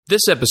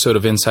This episode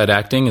of Inside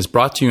Acting is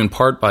brought to you in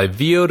part by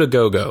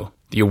VO2GoGo,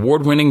 the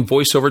award-winning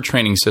voiceover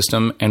training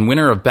system and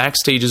winner of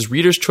Backstage's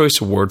Reader's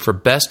Choice Award for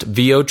Best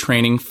VO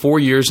Training 4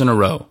 years in a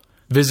row.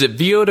 Visit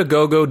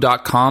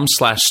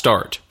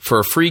vo2gogo.com/start for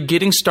a free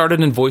Getting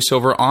Started in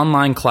Voiceover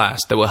online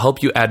class that will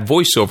help you add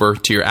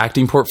voiceover to your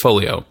acting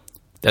portfolio.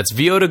 That's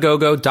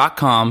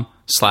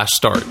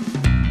vo2gogo.com/start.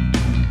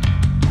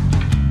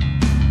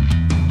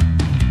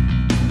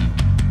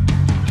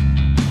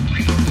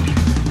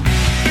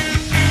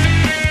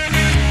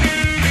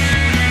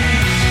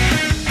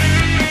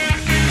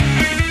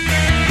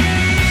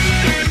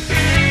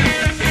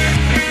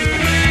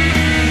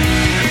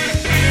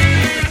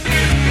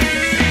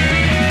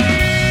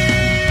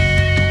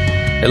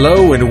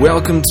 Hello and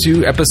welcome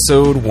to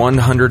episode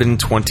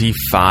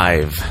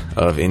 125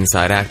 of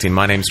Inside Acting.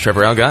 My name's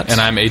Trevor Algott. And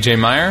I'm AJ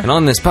Meyer. And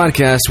on this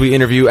podcast, we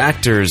interview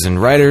actors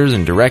and writers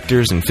and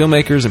directors and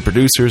filmmakers and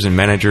producers and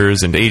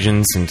managers and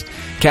agents and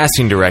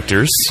casting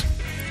directors.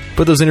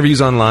 Put those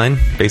interviews online,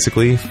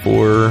 basically,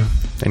 for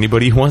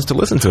anybody who wants to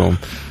listen to them.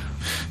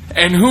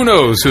 And who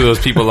knows who those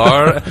people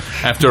are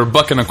after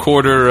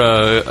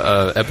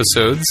 $1.25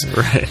 episodes.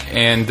 Right.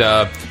 And,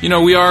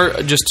 we are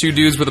just two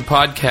dudes with a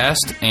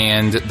podcast,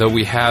 and though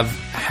we have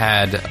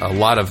had a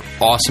lot of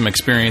awesome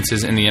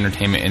experiences in the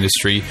entertainment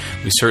industry,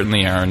 we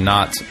certainly are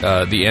not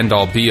the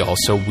end-all, be-all.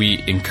 So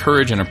we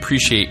encourage and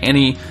appreciate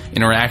any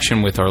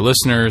interaction with our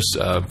listeners,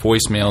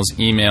 voicemails,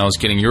 emails,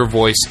 getting your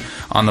voice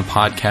on the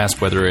podcast,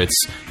 whether it's,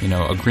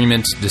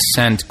 agreement,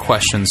 dissent,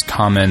 questions,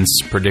 comments,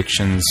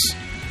 predictions.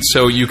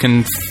 So you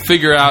can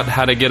figure out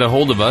how to get a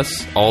hold of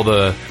us, all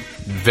the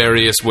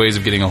various ways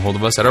of getting a hold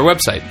of us, at our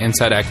website,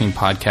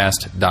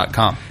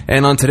 InsideActingPodcast.com.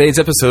 And on today's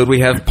episode, we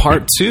have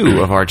part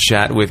 2 of our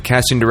chat with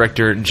casting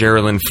director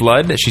Jerilyn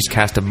Flood. She's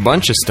cast a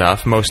bunch of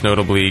stuff, most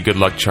notably Good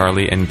Luck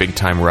Charlie and Big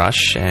Time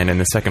Rush. And in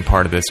the second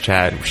part of this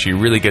chat, she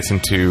really gets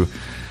into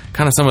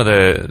kind of some of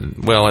the,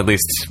 well, at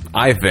least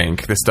I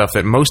think, the stuff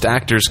that most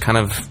actors kind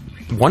of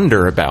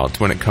wonder about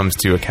when it comes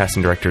to a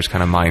casting director's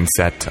kind of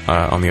mindset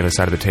on the other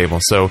side of the table.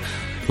 So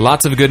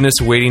lots of goodness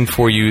waiting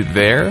for you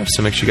there,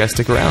 so make sure you guys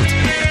stick around.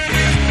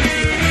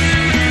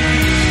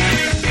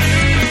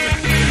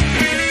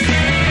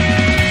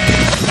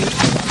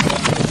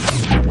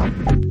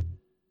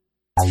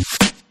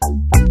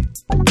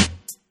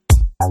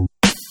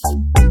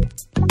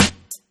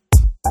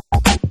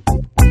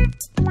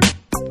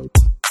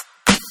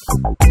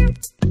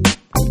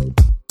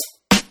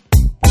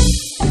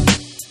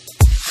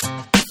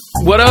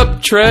 What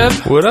up,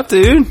 Trev? What up,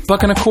 dude?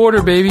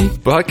 $1.25, baby.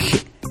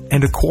 $1.25.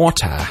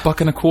 $1.25.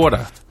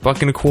 $1.25.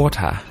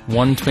 125.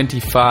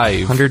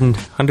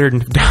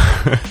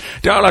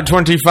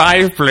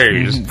 $125,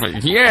 please.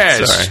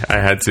 Yes. Sorry, I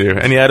had to.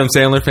 Any Adam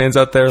Sandler fans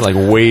out there? Like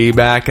way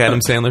back Adam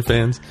Sandler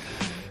fans?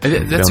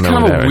 That's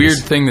kind of a weird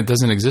thing that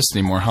doesn't exist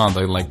anymore, huh?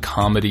 Like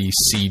comedy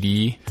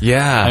CD.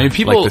 Yeah. I mean,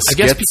 people. Like the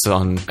skits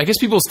I guess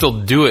people still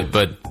do it,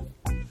 but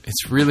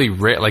it's really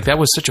rare. Like that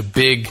was such a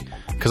big,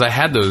 because I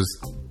had those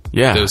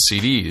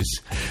CDs.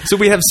 So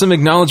we have some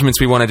acknowledgments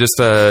we want to just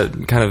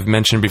kind of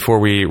mention before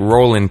we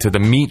roll into the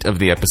meat of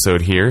the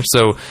episode here.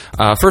 So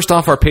first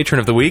off, our patron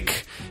of the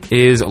week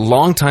is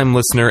longtime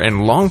listener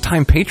and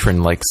longtime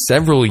patron, like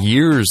several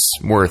years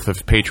worth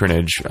of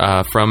patronage,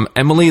 from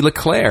Emily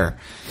LeClaire.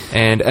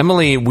 And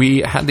Emily, we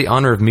had the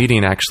honor of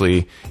meeting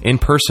actually in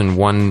person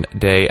one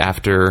day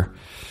after,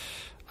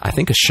 I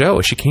think, a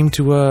show. She came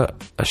to a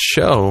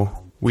show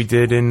we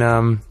did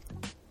in...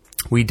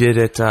 We did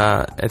it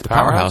at the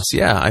Powerhouse.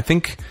 Yeah, I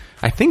think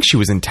she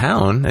was in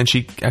town, and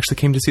she actually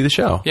came to see the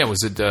show. Yeah,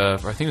 was it? I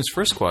think it was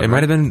First Squad. It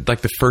might have been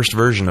like the first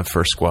version of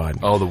First Squad.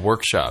 Oh, the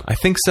workshop. I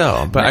think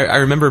so, but I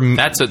remember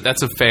that's a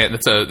fan.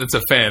 That's a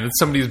fan. That's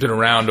somebody who's been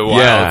around a while.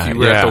 Yeah, if you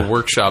were at the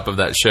workshop of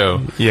that show.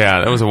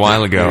 Yeah, that was a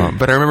while ago.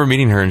 But I remember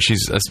meeting her, and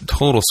she's a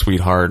total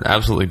sweetheart,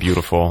 absolutely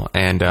beautiful.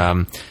 And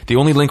the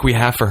only link we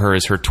have for her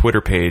is her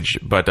Twitter page.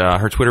 But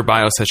her Twitter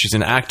bio says she's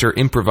an actor,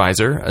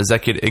 improviser,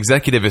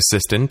 executive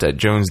assistant at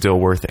Jones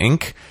Dilworth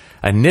Inc.,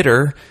 a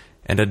knitter,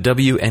 and a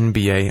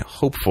WNBA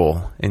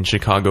hopeful in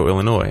Chicago,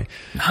 Illinois.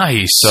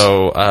 Nice.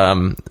 So,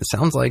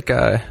 sounds like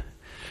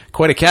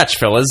quite a catch,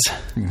 fellas.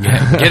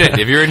 Yeah, get it.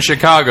 If you're in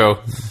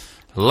Chicago,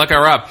 look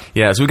her up.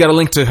 Yeah, so we got a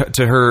link to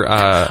her.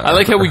 I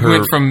like how we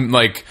went from,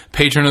 like,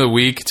 patron of the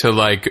week to,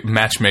 like,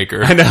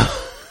 matchmaker. I know.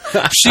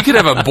 She could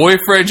have a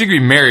boyfriend. She could be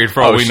married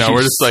for all we know.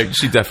 We're just like,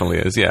 she definitely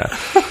is, yeah.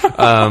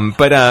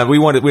 But we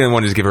wanted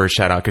to just give her a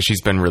shout out because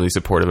she's been really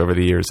supportive over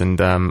the years. And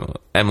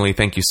Emily,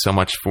 thank you so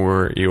much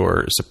for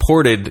your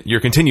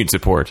continued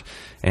support.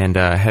 And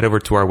head over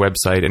to our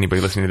website,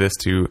 anybody listening to this,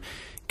 to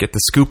get the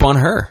scoop on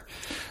her.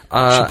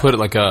 Should put it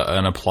like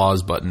an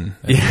applause button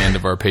at the end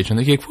of our Patreon.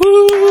 They go,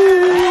 woo!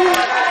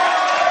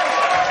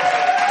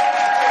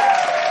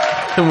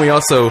 And we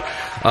also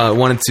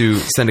wanted to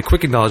send a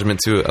quick acknowledgement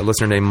to a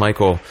listener named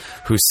Michael,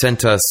 who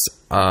sent us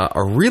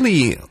a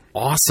really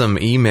awesome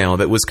email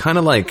that was kind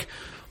of like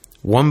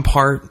one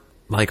part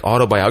like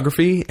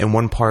autobiography and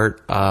one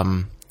part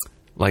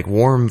like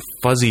warm,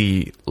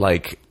 fuzzy,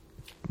 like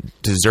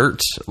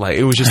dessert. Like,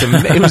 it was just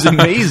it was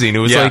amazing. It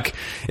was like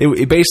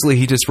it basically,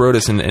 he just wrote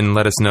us and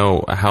let us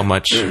know how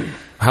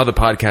the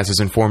podcast has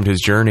informed his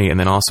journey, and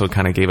then also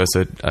kind of gave us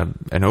an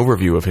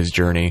overview of his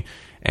journey.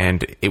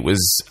 And it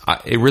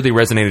really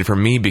resonated for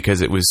me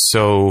because it was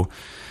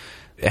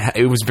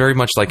very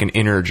much like an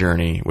inner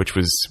journey, which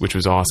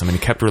was awesome. And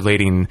he kept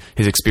relating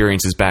his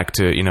experiences back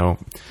to,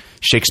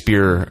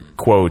 Shakespeare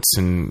quotes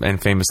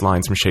and famous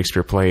lines from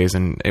Shakespeare plays.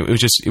 And it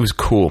was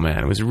cool,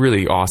 man. It was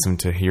really awesome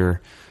to hear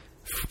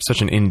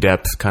such an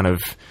in-depth kind of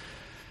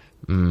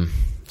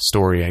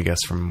story, I guess,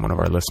 from one of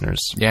our listeners.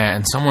 Yeah.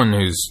 And someone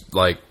who's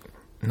like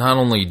not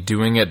only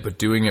doing it, but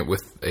doing it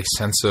with a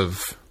sense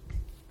of,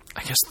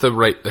 I guess the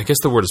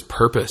word is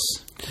purpose.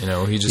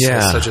 He just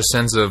has such a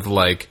sense of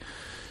like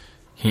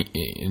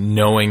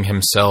knowing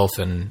himself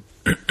and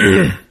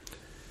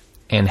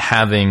and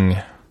having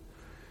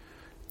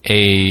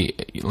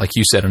like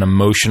you said, an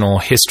emotional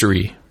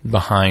history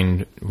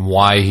behind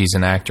why he's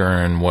an actor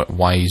and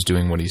why he's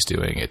doing what he's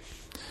doing. It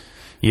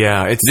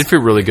did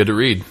feel really good to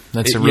read.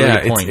 That's a really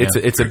good point.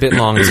 It's a bit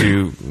long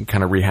to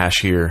kind of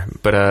rehash here,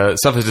 but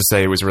suffice to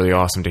say, it was really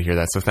awesome to hear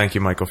that. So thank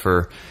you, Michael,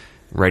 for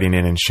writing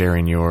in and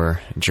sharing your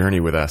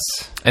journey with us.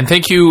 And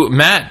thank you,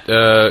 Matt.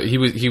 He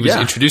was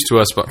introduced to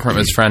us from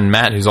his friend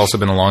Matt, who's also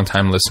been a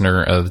longtime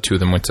listener. The two of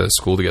them went to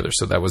school together,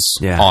 so that was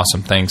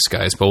awesome. Thanks,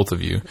 guys, both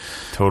of you.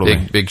 Totally.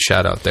 Big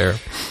shout out there.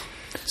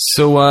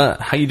 So,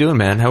 how you doing,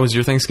 man? How was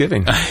your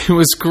Thanksgiving? It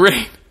was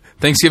great.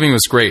 Thanksgiving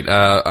was great.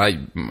 I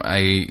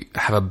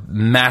have a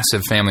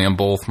massive family on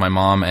both my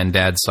mom and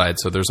dad's side,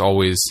 so there's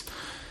always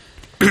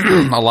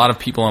a lot of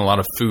people and a lot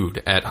of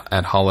food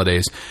at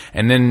holidays.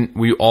 And then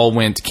we all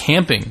went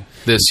camping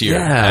this year.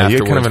 Yeah,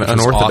 you're kind of an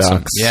unorthodox.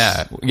 Awesome.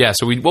 Yeah.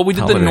 So we did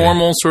holiday. The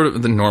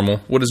normal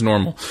What is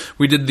normal?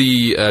 We did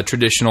the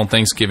traditional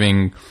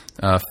Thanksgiving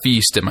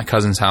feast at my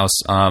cousin's house,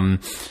 and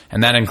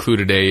that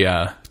included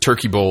a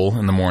turkey bowl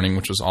in the morning,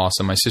 which was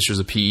awesome. My sister's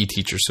a PE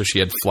teacher, so she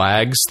had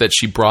flags that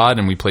she brought,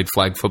 and we played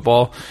flag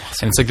football.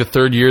 Awesome. And it's like the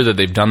third year that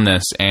they've done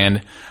this.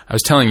 And I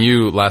was telling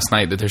you last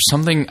night that there's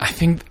something, I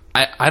think,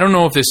 I don't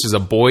know if this is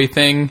a boy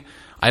thing.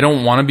 I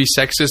don't want to be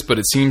sexist, but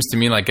it seems to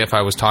me like if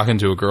I was talking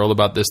to a girl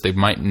about this, they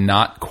might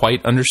not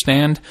quite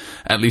understand,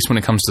 at least when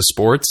it comes to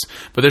sports.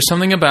 But there's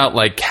something about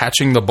like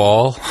catching the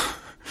ball,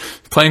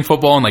 playing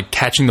football and like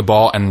catching the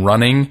ball and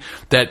running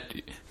that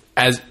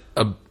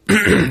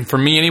for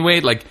me anyway,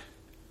 like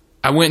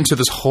I went into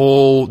this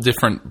whole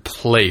different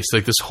place,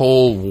 like this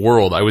whole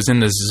world. I was in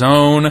this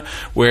zone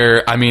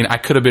where, I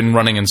could have been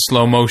running in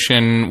slow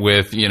motion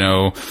with, movie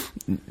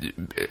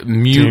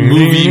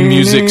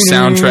music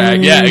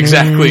soundtrack. Yeah,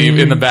 exactly.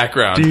 In the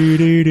background.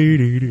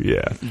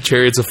 Yeah.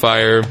 Chariots of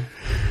Fire,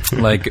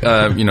 like,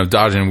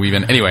 dodging and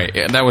weaving. Anyway,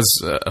 that was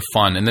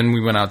fun. And then we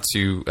went out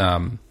to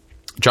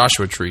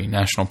Joshua Tree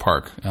National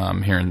Park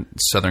here in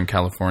Southern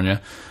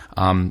California.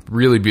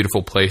 Really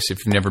beautiful place. If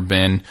you've never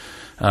been,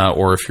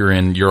 or if you're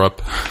in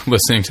Europe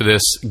listening to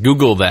this,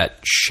 Google that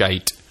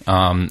shite.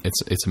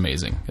 It's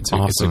amazing. It's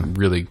a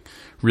really,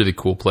 really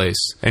cool place.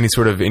 Any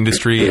sort of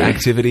industry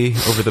activity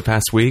over the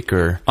past week,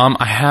 or?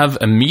 I have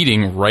a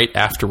meeting right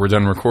after we're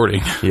done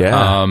recording. Yeah.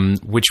 I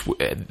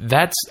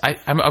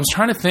was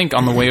trying to think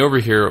on the way over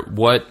here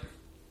what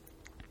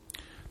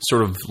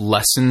sort of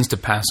lessons to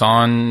pass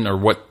on, or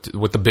what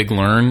the big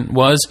learn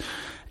was,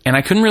 and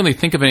I couldn't really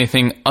think of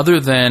anything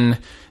other than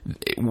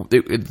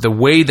the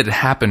way that it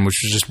happened, which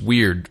was just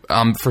weird.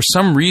 For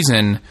some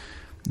reason,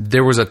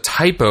 there was a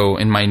typo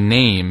in my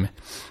name,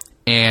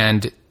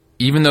 and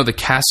even though the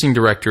casting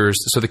directors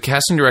who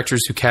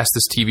cast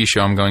this TV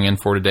show I'm going in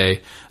for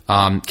today,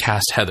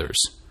 cast Heathers,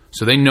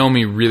 so they know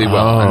me really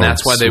well, and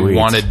that's why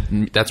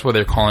that's why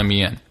they're calling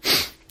me in.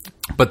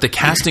 But the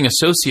casting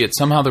associate,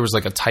 somehow there was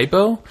like a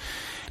typo,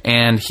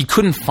 and he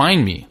couldn't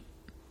find me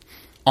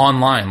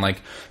online.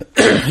 Like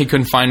he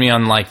couldn't find me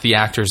on like the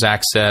Actors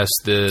Access,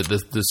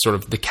 the sort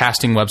of the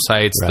casting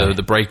websites, right,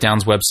 the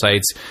breakdowns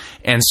websites.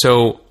 And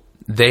so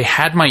they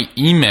had my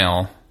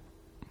email.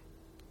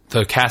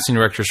 The casting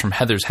directors from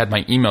Heathers had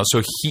my email.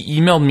 So he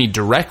emailed me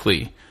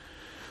directly.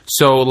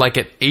 So like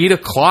at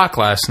 8:00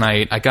 last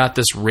night, I got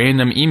this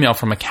random email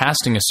from a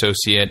casting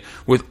associate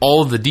with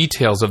all of the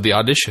details of the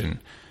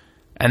audition.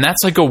 And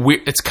that's like a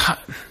weird,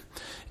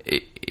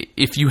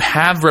 if you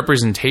have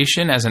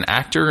representation as an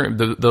actor,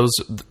 those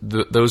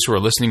who are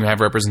listening who have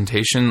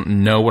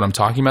representation know what I'm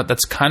talking about.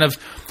 That's kind of,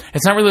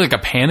 it's not really like a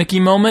panicky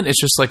moment. It's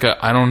just like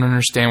I don't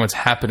understand what's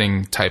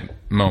happening type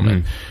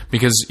moment,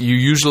 because you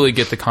usually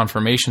get the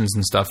confirmations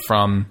and stuff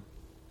from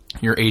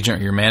your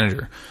agent or your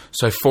manager.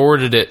 So I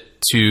forwarded it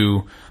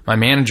to my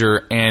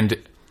manager, and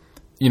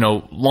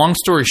long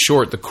story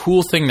short, the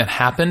cool thing that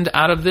happened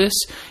out of this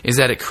is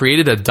that it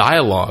created a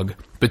dialogue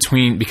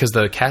because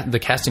the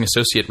casting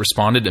associate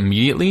responded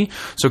immediately,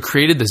 so it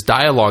created this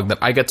dialogue that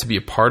I got to be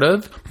a part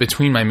of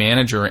between my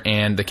manager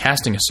and the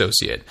casting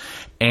associate.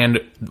 And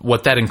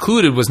what that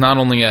included was not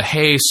only a,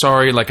 hey,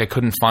 sorry, like I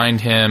couldn't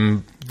find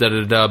him, but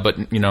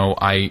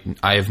I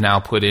have now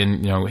put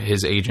in,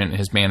 his agent,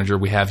 his manager,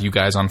 we have you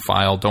guys on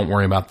file, don't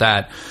worry about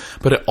that.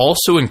 But it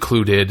also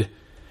included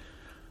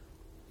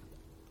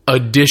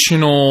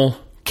additional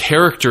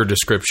character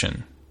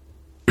description.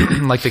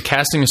 Like the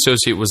casting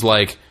associate was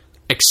like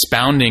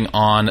expounding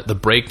on the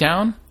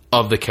breakdown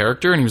of the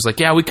character, and he was like,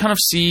 yeah, we kind of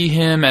see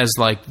him as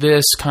like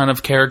this kind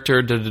of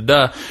character,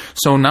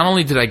 So not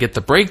only did I get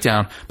the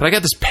breakdown, but I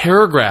got this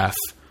paragraph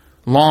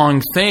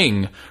long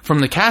thing from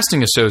the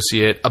casting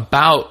associate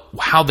about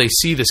how they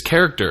see this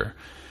character.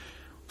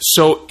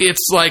 So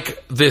it's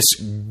like this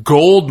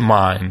gold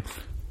mine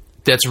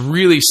that's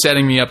really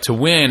setting me up to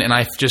win, and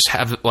I just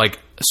have like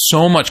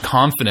so much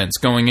confidence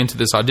going into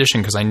this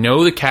audition because I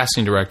know the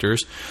casting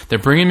directors. They're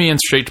bringing me in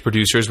straight to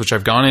producers, which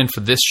I've gone in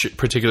for this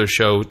particular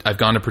show. I've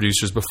gone to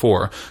producers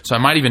before, so I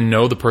might even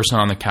know the person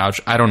on the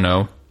couch. I don't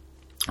know.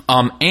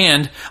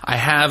 And I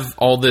have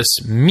all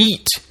this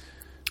meat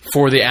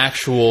for the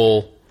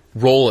actual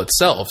role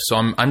itself. So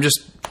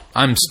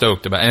I'm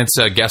stoked about it. And it's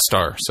a guest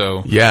star,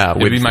 so yeah,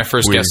 it'll be my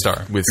first guest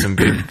star. With some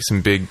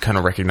big kind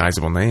of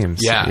recognizable names.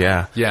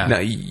 Yeah. Now,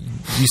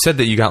 you said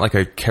that you got like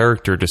a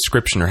character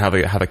description or how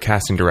the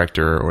casting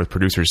director or the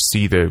producers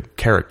see the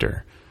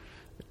character.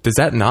 Does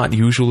that not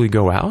usually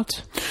go out?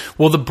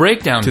 Well, the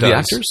breakdown to does. The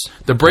actors?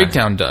 The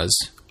breakdown does.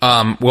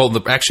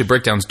 Actually,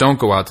 breakdowns don't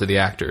go out to the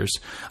actors.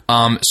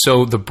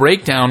 So the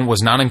breakdown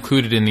was not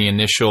included in the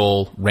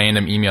initial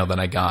random email that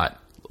I got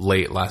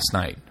late last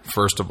night,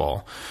 first of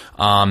all.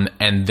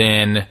 And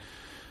then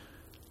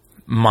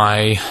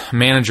my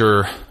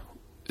manager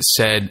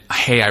said,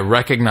 hey, I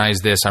recognize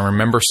this. I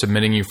remember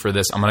submitting you for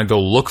this. I'm going to go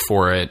look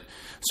for it.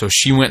 So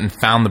she went and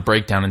found the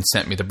breakdown and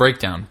sent me the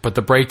breakdown. But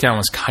the breakdown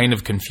was kind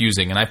of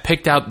confusing. And I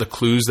picked out the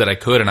clues that I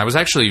could. And I was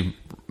actually,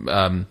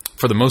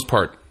 for the most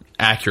part,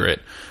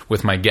 accurate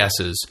with my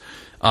guesses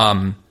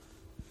about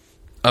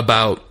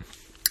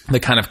the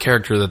kind of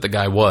character that the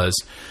guy was.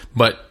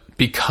 But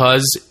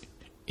because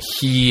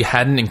he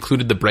hadn't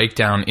included the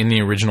breakdown in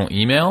the original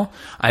email,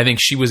 I think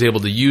she was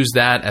able to use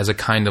that as a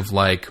kind of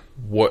like,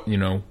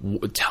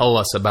 tell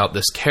us about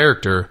this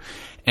character.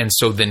 And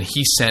so then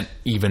he sent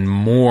even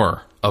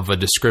more of a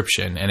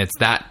description, and it's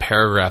that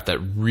paragraph that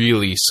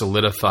really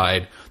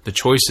solidified the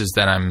choices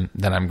that I'm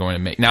going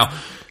to make. Now,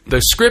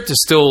 the script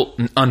is still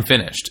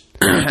unfinished,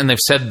 and they've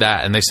said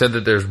that, and they said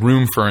that there's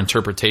room for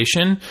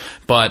interpretation,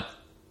 but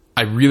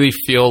I really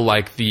feel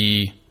like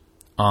the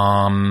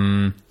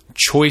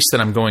choice that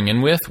I'm going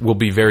in with will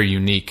be very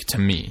unique to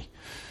me.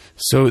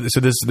 So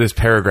this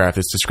paragraph,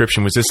 this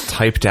description, was this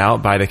typed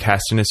out by the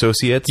casting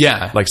associates?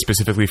 Yeah. Like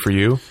specifically for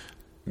you?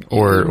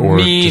 Or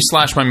me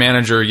 / my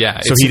manager,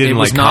 yeah. So he didn't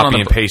like copy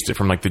and paste it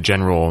from like the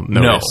general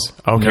notice?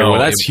 No. Okay, no, well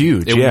that's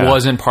huge. It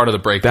wasn't part of the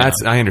breakdown.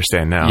 I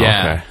understand now.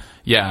 Yeah. Okay.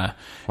 Yeah.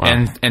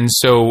 Wow. And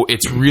so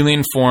it's really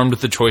informed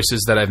with the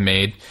choices that I've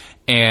made,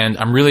 and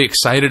I'm really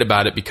excited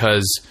about it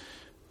because,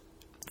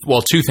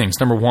 well, two things.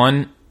 Number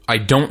one, I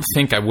don't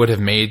think I would have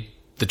made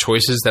the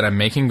choices that I'm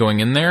making going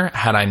in there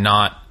had I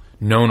not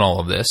known all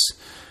of this,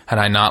 had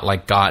I not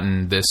like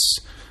gotten this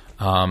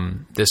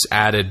this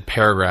added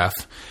paragraph.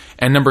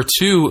 And number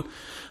two,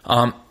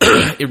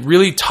 it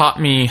really taught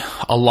me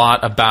a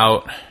lot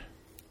about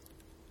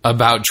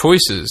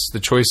choices, the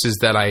choices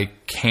that I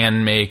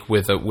can make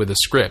with a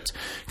script.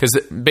 Because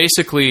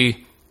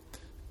basically,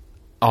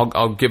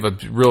 I'll give a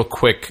real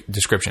quick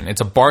description.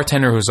 It's a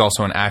bartender who's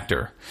also an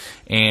actor,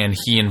 and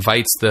he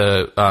invites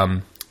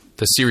the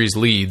series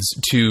leads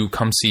to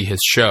come see his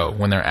show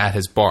when they're at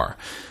his bar.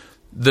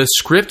 The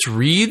script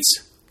reads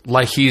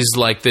like he's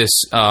like this,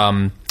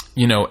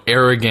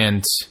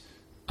 arrogant,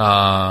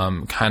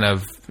 kind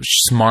of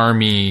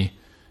smarmy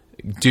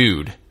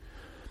dude.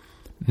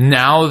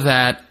 Now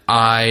that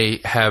I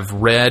have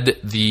read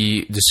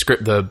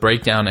the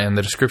breakdown and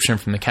the description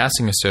from the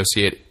casting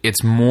associate,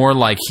 it's more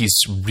like he's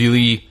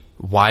really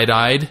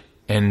wide-eyed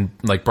and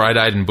like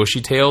bright-eyed and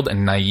bushy-tailed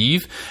and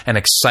naive and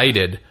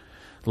excited.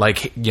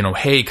 Like,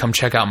 hey, come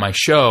check out my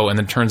show. And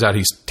then turns out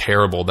he's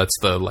terrible. That's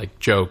the like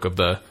joke of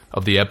the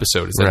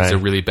episode, is that he's a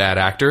really bad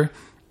actor.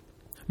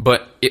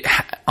 But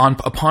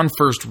upon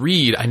first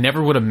read, I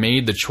never would have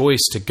made the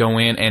choice to go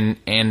in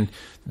and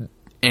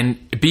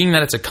being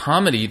that it's a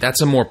comedy,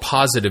 that's a more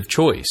positive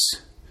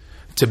choice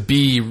to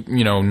be,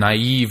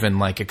 naive and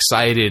like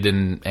excited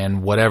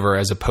and whatever,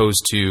 as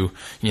opposed to,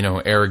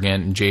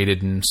 arrogant and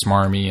jaded and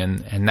smarmy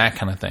and that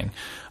kind of thing.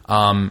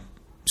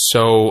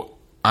 So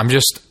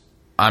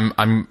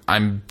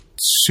I'm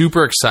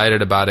super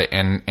excited about it,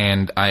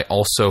 and I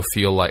also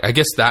feel like, I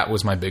guess that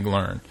was my big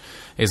learn,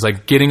 is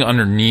like getting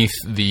underneath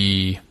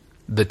the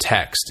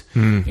text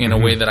in a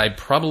way that I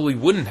probably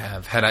wouldn't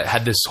have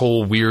had this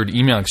whole weird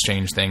email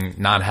exchange thing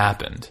not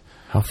happened.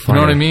 How funny.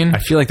 You know what I mean? I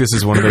feel like this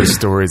is one of those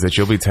stories that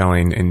you'll be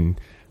telling in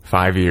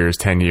 5 years,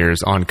 10 years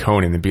on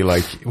Conan, and be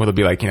like, they'll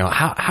be like,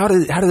 how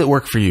did it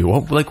work for you?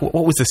 What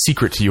was the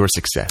secret to your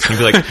success? And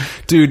you'd be like,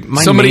 dude,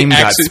 my name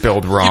got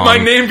spelled wrong. My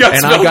name got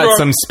spelled wrong. And I got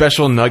some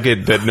special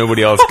nugget that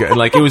nobody else got.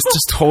 Like, it was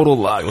just total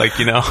luck. Like,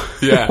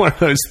 yeah. One of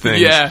those things.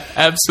 Yeah,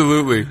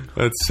 absolutely.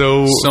 That's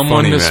so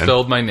Someone funny,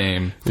 misspelled my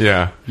name.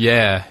 Yeah.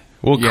 Yeah.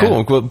 Well,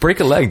 cool. Well, break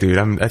a leg, dude.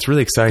 That's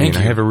really exciting.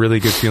 I have a really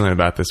good feeling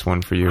about this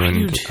one for you. I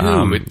do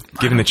too.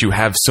 Given that you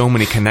have so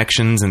many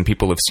connections and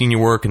people have seen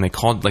your work and they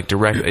called like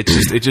direct,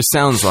 it just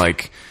sounds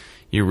like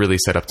you're really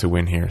set up to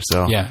win here.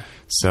 So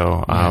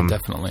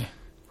definitely.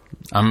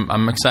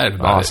 I'm excited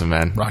about it. Awesome,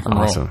 man. Rock and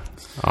roll.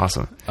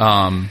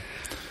 Awesome.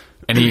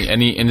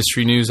 Any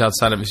industry news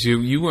outside of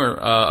you? You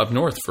were up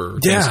north for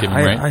Thanksgiving,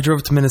 right? I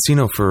drove to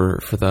Mendocino for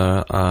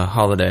the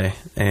holiday,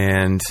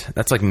 and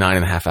that's like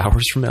 9.5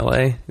 hours from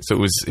LA. So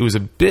it was a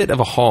bit of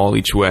a haul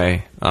each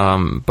way,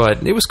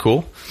 but it was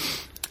cool.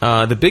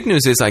 The big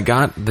news is I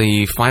got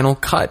the final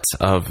cut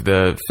of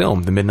the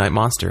film, The Midnight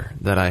Monster,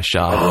 that I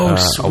shot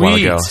a while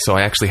ago. So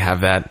I actually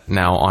have that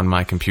now on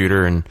my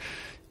computer, and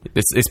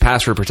it's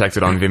password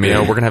protected on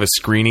Vimeo. We're gonna have a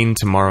screening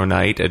tomorrow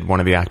night at one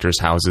of the actors'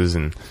 houses,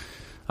 and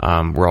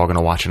we're all going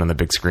to watch it on the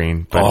big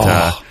screen.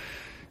 But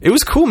it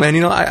was cool,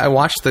 man. I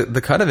watched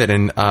the cut of it,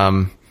 and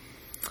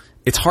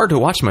it's hard to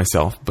watch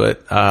myself,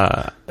 but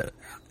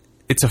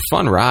it's a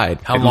fun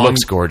ride. How long? It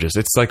looks gorgeous.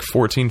 It's like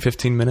 14,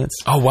 15 minutes.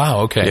 Oh,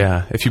 wow. Okay.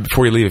 Yeah.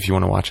 Before you leave, if you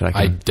want to watch it,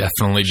 I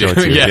definitely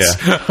do. Yes.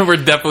 Yeah. We're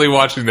definitely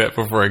watching that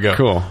before I go.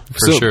 Cool.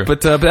 For sure.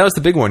 But that was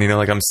the big one.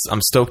 Like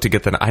I'm stoked to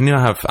get that. I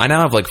now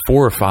have like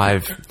 4 or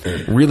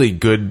 5 really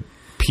good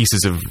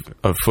pieces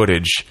of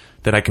footage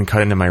that I can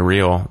cut into my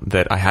reel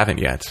that I haven't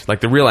yet. Like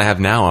the reel I have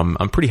now,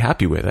 I'm pretty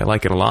happy with. I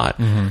like it a lot.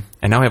 Mm-hmm.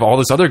 And now I have all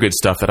this other good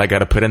stuff that I got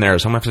to put in there.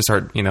 So I'm going to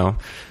have to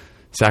start,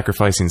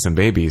 sacrificing some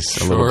babies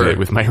a little bit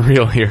with my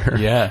reel here.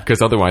 Yeah. Because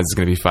otherwise it's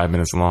going to be 5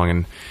 minutes long,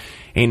 and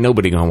ain't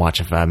nobody going to watch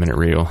a 5-minute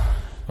reel.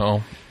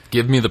 Well,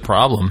 give me the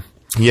problem.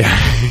 Yeah.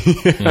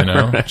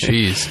 Right.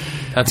 Jeez.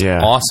 That's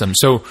awesome.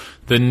 So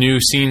the new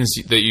scenes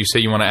that you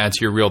say you want to add to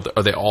your reel,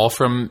 are they all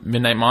from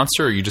Midnight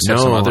Monster, or you just have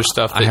some other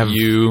stuff that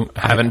you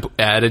haven't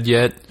added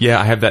yet? Yeah,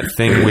 I have that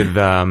thing with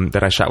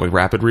that I shot with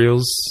Rapid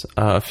Reels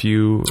a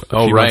few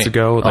months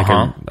ago. Like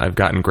I've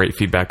gotten great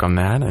feedback on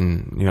that,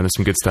 and there's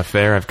some good stuff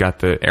there. I've got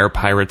the Air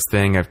Pirates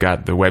thing. I've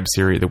got the web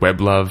series, the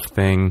Web Love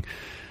thing.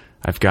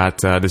 I've got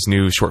this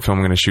new short film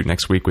I'm going to shoot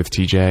next week with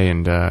TJ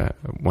and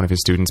one of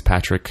his students,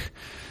 Patrick.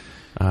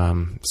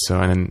 And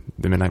then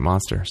The Midnight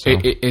Monster. So.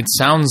 It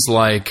sounds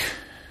like,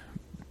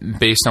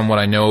 based on what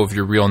I know of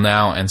your reel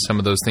now and some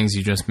of those things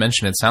you just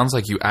mentioned, it sounds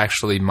like you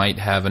actually might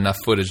have enough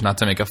footage not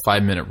to make a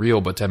 5-minute reel,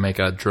 but to make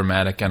a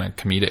dramatic and a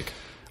comedic.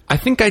 I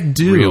think I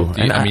do. Reel.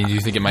 Do you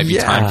think it might be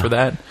time for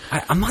that?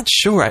 I'm not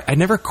sure. I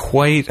never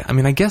quite.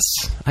 I guess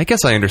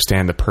I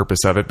understand the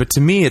purpose of it, but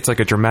to me, it's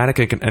like a dramatic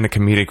and a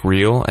comedic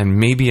reel, and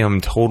maybe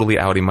I'm totally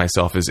outing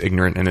myself as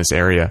ignorant in this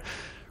area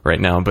right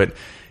now, but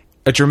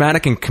a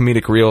dramatic and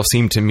comedic reel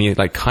seem to me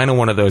like kind of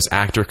one of those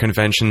actor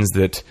conventions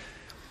that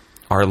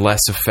are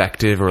less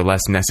effective or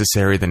less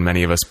necessary than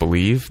many of us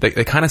believe.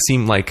 They kind of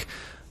seem like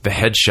the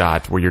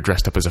headshot where you're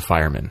dressed up as a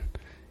fireman,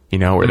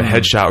 or the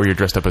headshot where you're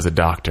dressed up as a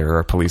doctor or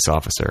a police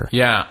officer.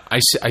 Yeah, I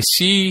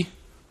see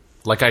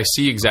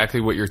exactly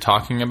what you're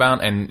talking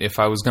about. And if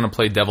I was going to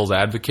play devil's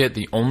advocate,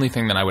 the only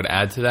thing that I would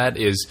add to that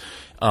is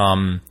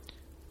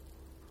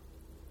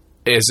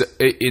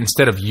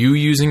instead of you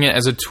using it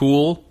as a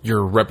tool,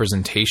 your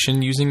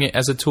representation using it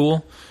as a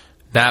tool.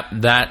 That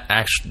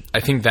actually,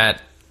 I think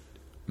that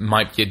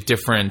might be a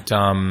different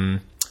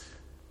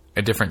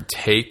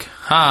take.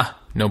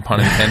 No pun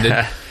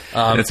intended.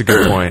 That's a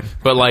good point.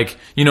 But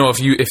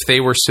if they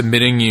were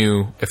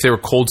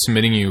cold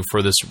submitting you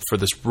for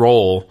this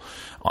role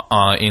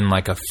in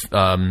like a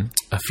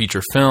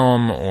feature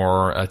film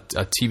or a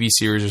TV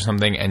series or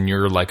something, and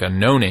you're like a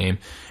no name,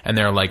 and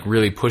they're like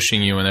really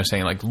pushing you, and they're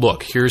saying like,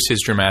 look, here's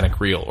his dramatic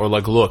reel, or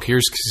like, look,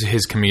 here's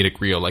his comedic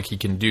reel, like he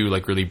can do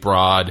like really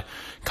broad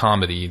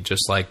comedy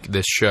just like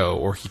this show,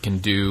 or he can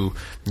do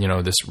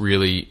this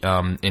really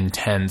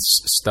intense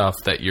stuff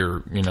that you're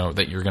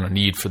going to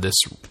need for this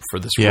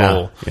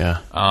role.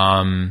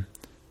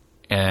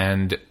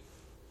 And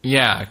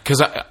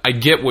because I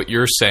get what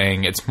you're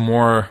saying. It's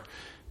more,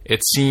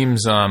 it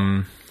seems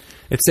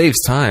it saves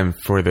time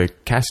for the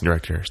casting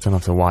directors. They don't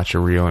have to watch a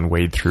reel and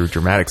wade through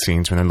dramatic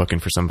scenes when they're looking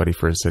for somebody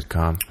for a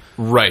sitcom.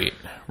 Right.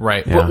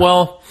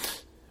 Yeah.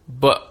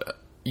 But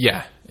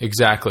yeah,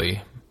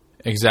 exactly.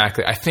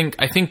 I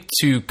think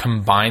to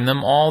combine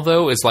them all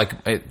though is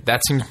like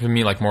that seems to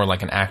me like more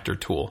like an actor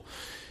tool.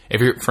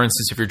 For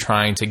instance, if you're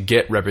trying to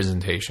get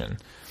representation,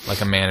 like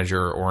a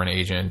manager or an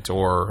agent,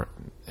 or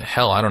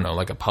hell, I don't know,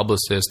 like a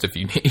publicist, if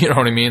you know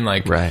what I mean,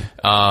 like right.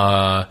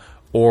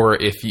 Or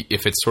if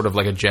it's sort of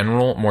like a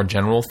more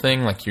general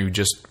thing, like you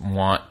just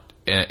want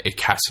a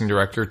casting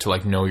director to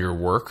like know your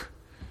work.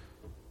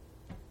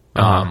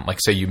 Like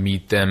say you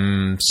meet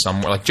them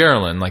somewhere, like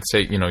Geraldine, like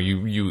say,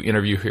 you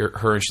interview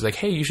her and she's like,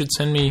 hey, you should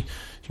send me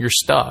your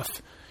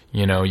stuff.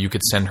 You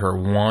could send her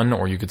one,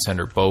 or you could send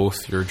her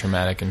both, your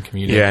dramatic and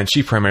comedic. Yeah. And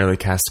she primarily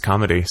casts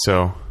comedy.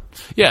 So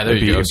yeah, there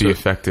you go. It'd be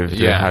effective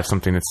to have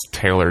something that's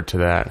tailored to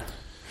that.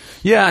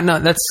 Yeah, no,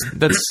 that's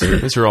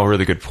those are all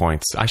really good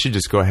points. I should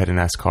just go ahead and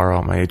ask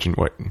Carl, my agent,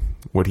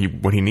 what he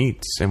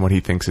needs and what he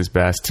thinks is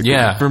best.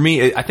 Yeah. For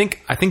me, I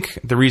think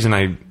the reason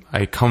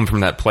I come from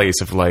that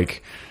place of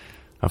like,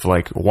 of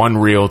like one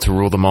reel to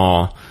rule them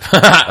all,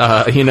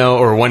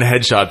 or one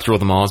headshot to rule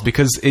them all, is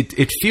because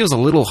it feels a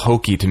little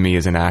hokey to me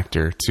as an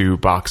actor to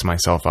box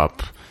myself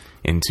up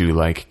into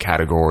like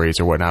categories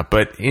or whatnot.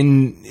 But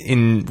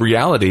in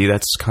reality,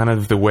 that's kind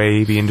of the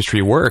way the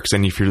industry works.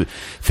 And if you're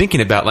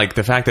thinking about like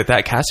the fact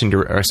that casting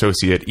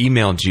associate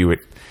emailed you at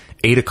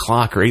 8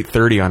 o'clock or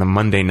 8:30 on a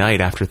Monday night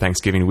after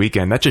Thanksgiving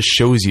weekend, that just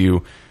shows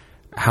you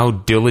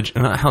how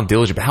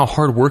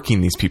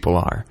hardworking these people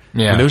are.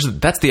 Yeah. And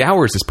that's the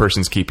hours this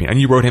person's keeping. And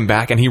you wrote him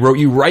back, and he wrote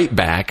you right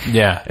back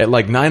at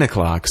like 9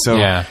 o'clock.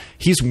 So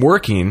he's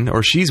working,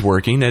 or she's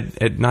working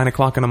at 9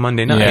 o'clock on a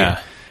Monday night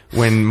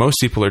when most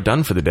people are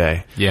done for the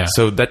day. Yeah.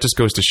 So that just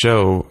goes to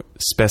show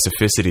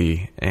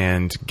specificity,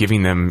 and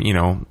giving them,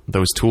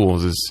 those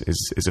tools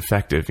is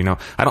effective.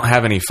 I don't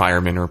have any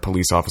fireman or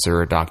police officer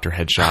or doctor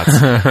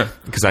headshots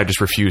because I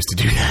just refuse to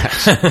do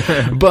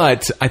that.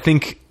 But I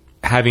think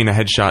having a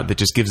headshot that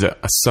just gives a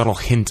subtle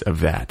hint of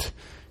that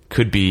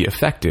could be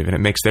effective, and it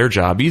makes their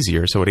job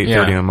easier. So at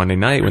 8:30 on Monday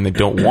night, when they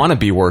don't want to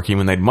be working,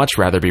 when they'd much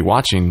rather be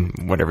watching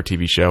whatever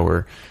TV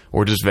show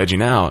or just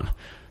vegging out,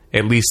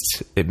 at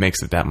least it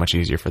makes it that much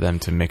easier for them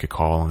to make a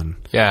call on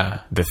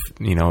the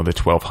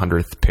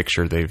 1200th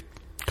picture they've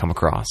come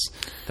across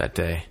that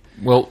day.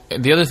 Well,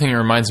 the other thing it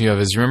reminds me of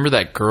is, you remember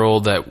that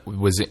girl that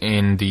was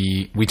in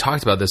we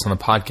talked about this on the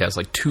podcast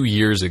like 2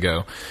 years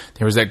ago.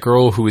 There was that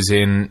girl who was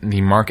in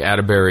the Mark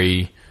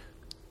Atterbury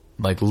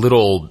like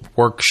little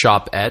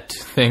workshop-ette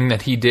thing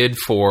that he did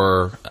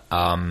for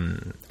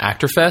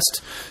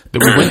ActorFest.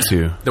 That we went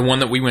to. The one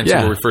that we went to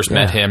where we first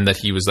met him, that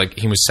he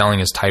was selling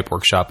his type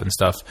workshop and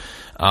stuff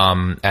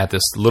at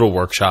this little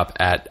workshop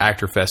at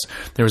ActorFest.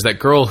 There was that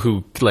girl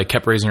who like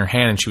kept raising her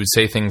hand, and she would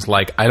say things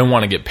like, "I don't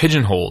want to get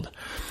pigeonholed."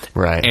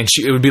 Right. And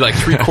it would be like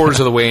 3/4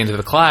 of the way into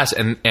the class,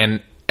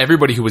 and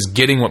everybody who was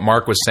getting what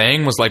Mark was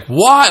saying was like,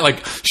 "What?"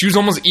 Like, she was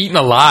almost eaten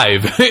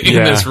alive in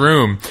this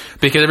room,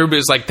 because everybody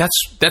was like,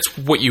 that's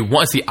what you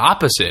want. It's the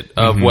opposite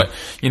of what,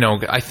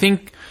 I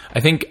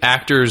think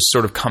actors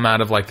sort of come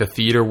out of like the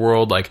theater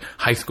world, like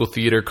high school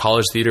theater,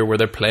 college theater, where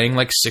they're playing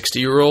like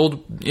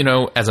 60-year-old,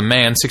 as a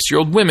man,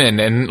 60-year-old women,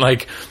 and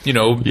like,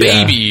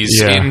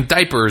 babies in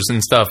diapers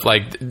and stuff,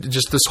 like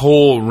just this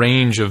whole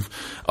range of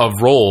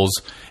roles.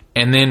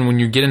 And then when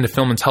you get into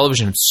film and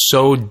television, it's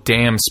so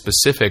damn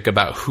specific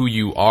about who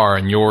you are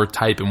and your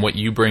type and what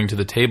you bring to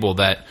the table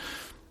that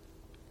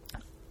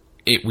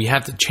we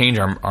have to change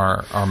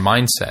our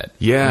mindset.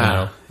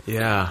 Yeah.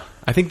 Yeah.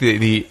 I think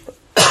the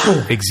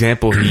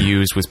example he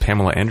used was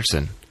Pamela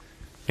Anderson.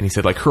 And he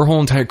said, like, her whole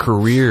entire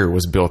career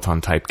was built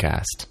on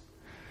typecast.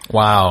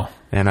 Wow.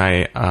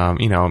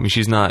 And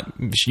she's not,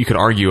 you could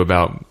argue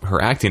about her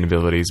acting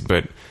abilities,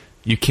 but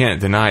you can't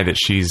deny that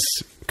she's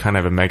kind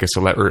of a mega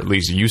celebrity, or at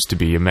least used to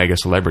be a mega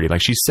celebrity.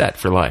 Like, she's set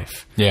for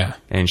life. Yeah.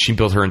 And she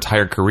built her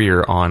entire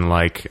career on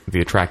like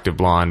the attractive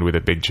blonde with a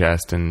big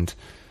chest, and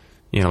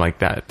like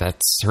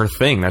that's her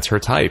thing. That's her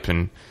type.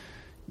 And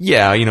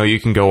you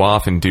can go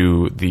off and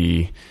do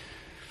the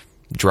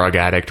drug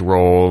addict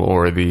role,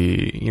 or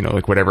the,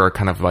 like whatever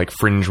kind of like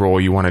fringe role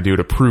you want to do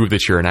to prove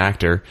that you're an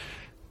actor,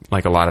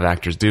 like a lot of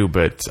actors do.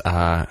 But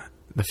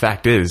the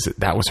fact is,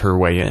 that was her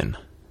way in.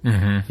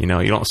 Mm-hmm.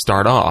 You don't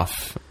start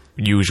off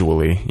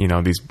usually,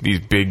 these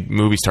big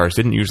movie stars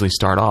didn't usually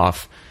start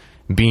off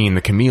being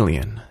the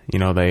chameleon.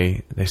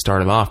 They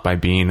started off by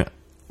being,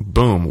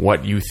 boom,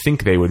 what you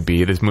think they would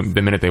be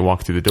the minute they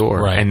walk through the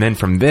door. Right. And then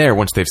from there,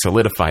 once they've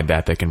solidified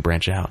that, they can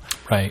branch out.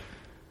 Right.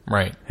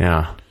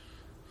 Yeah.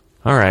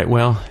 All right.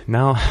 Well,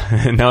 now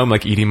I'm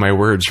like eating my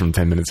words from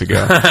 10 minutes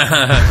ago.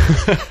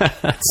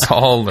 It's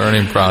all a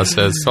learning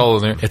process.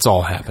 It's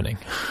all happening.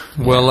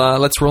 Well,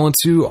 let's roll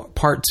into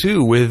part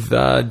 2 with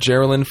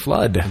Geraldine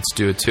Flood. Let's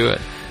do it to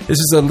it. This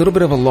is a little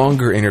bit of a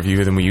longer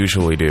interview than we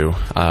usually do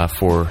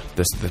for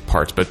the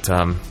parts, but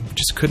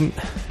just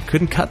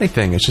couldn't cut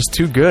anything. It's just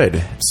too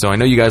good. So I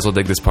know you guys will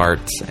dig this part,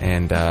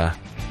 and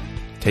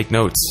take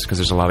notes, because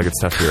there's a lot of good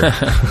stuff here.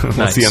 We'll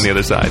Nice. see you on the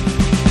other side.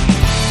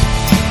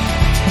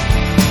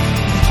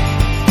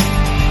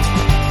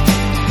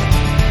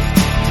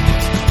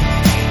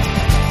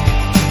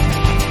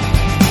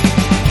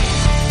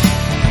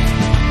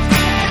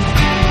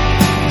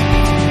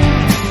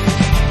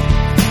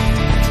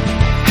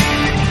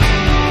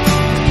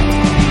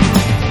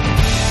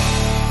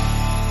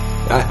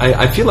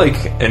 I feel like,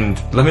 and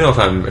let me know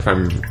if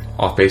I'm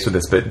off base with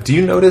this, but do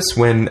you notice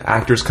when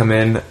actors come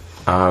in,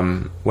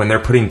 when they're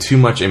putting too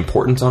much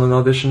importance on an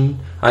audition?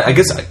 I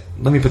guess,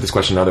 let me put this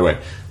question another way.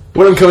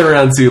 What I'm coming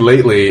around to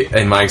lately,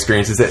 in my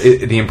experience, is that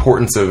the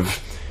importance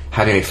of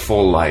having a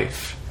full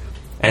life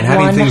and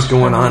having 100%. Things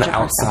going on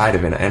outside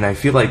of it. And I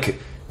feel like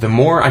the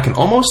more I can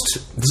almost,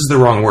 this is the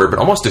wrong word, but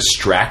almost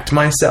distract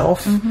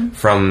myself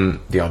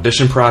from the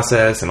audition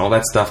process and all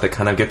that stuff that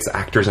kind of gets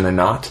actors in a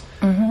knot,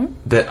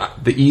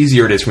 the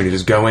easier it is for me to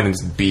just go in and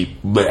just be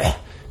bleh.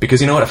 Because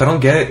you know what? If I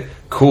don't get it,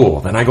 cool.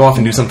 Then I go off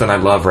and do something I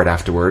love right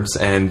afterwards,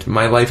 and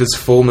my life is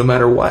full no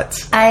matter what.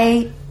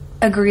 I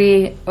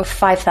agree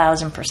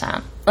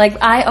 5,000%.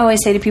 Like, I always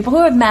say to people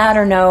who have met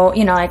or know,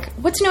 you know, like,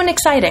 what's new and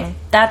exciting?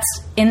 That's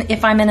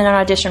if I'm in an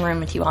audition room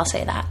with you, I'll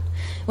say that.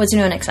 What's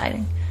new and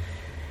exciting?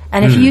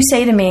 And if you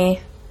say to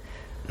me,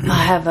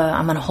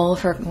 I'm on a hold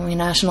for a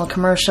national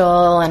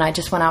commercial, and I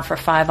just went out for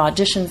 5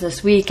 auditions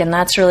this week, and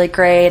that's really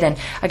great, and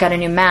I got a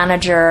new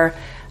manager,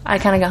 I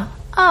kind of go,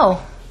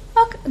 oh,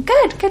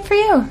 good for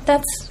you.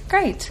 That's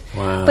great.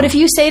 Wow. But if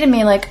you say to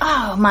me, like,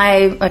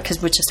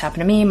 because which just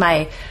happened to me,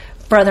 my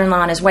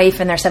brother-in-law and his wife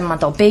and their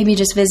 7-month-old baby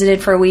just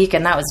visited for a week,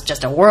 and that was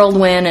just a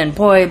whirlwind, and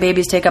boy,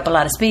 babies take up a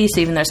lot of space,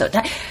 even they're so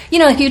tiny. You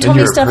know, if you told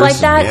me stuff like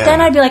that,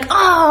 then I'd be like,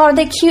 oh, are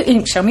they cute?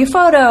 And show me a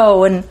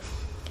photo.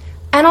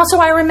 And also,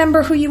 I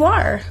remember who you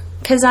are,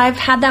 because I've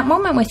had that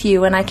moment with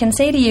you, and I can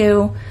say to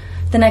you,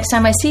 the next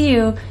time I see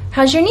you,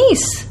 how's your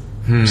niece?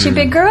 She a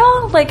big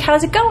girl? Like,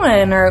 how's it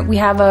going? Or we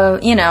have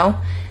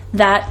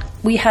that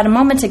we had a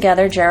moment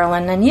together,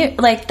 Geraldine and you,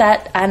 like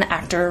that, an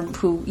actor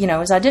who, you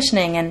know, is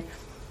auditioning, and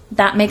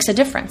that makes a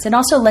difference. It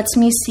also lets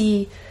me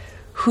see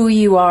who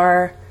you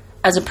are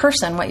as a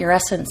person, what your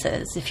essence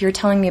is. If you're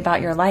telling me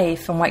about your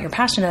life and what you're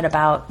passionate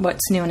about,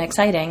 what's new and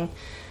exciting,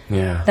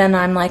 then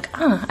I'm like,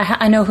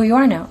 I know who you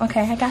are now.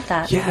 Okay, I got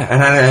that. Yeah,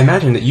 and I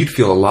imagine that you'd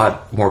feel a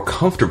lot more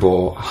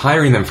comfortable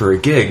hiring them for a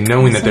gig,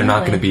 knowing that they're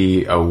not going to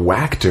be a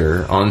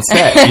whacker on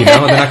set. You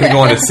know, they're not going to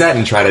go on a set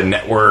and try to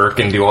network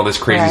and do all this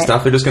crazy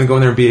stuff. They're just going to go in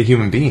there and be a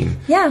human being.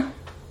 Yeah.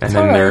 And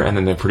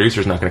then the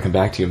producer's not going to come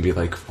back to you and be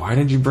like, why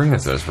did you bring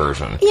us this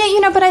version? Yeah, you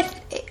know, but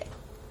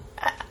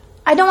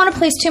I don't want to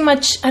place too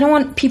much. I don't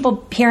want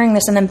people hearing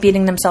this and then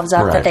beating themselves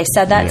up that they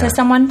said that to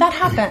someone. That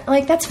happened.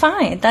 Like, that's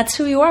fine. That's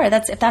who you are.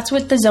 If that's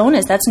what the zone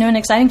is. That's new and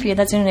exciting for you.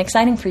 That's new and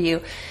exciting for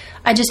you.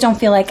 I just don't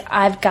feel like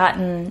I've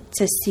gotten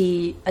to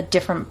see a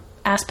different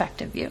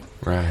aspect of you.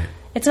 Right.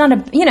 It's not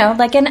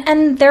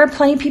and there are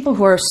plenty of people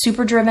who are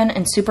super driven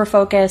and super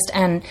focused,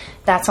 and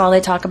that's all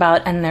they talk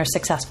about, and they're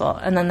successful.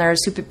 And then there are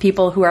super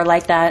people who are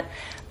like that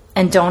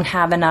and don't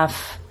have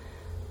enough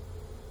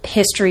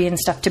history and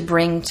stuff to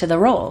bring to the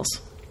roles.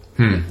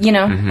 You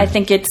know, I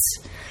think it's,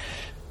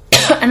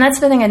 and that's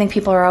the thing I think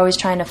people are always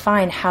trying to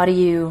find. How do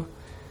you,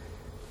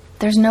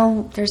 there's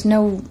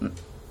no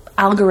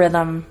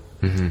algorithm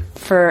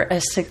for a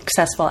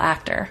successful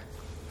actor.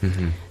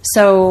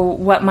 So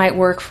what might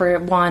work for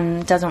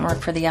one doesn't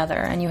work for the other,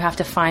 and you have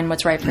to find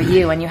what's right for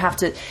you. And you have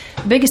to,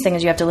 the biggest thing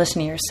is you have to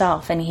listen to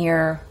yourself and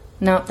hear,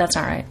 no, that's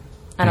not right.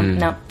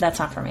 No, that's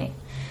not for me.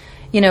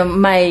 You know,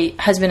 my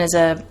husband is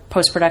a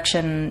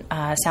post-production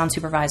sound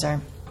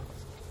supervisor.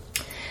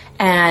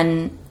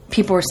 And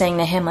people were saying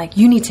to him, like,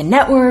 you need to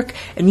network,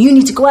 and you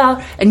need to go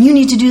out, and you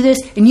need to do this,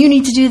 and you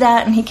need to do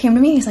that. And he came to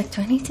me, he's like,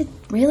 do I need to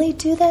really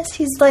do this?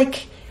 He's,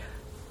 like,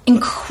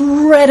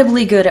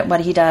 incredibly good at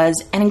what he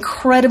does, and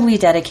incredibly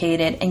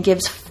dedicated, and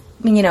gives,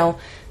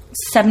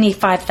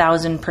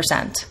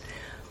 75,000%.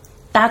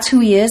 That's who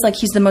he is. Like,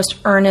 he's the most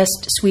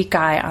earnest, sweet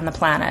guy on the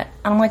planet.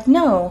 And I'm like,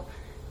 no,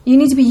 you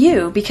need to be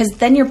you, because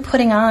then you're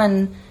putting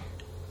on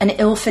an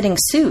ill-fitting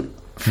suit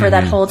for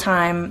that whole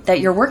time that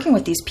you're working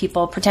with these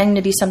people, pretending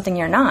to be something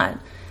you're not.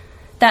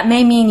 That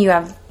may mean you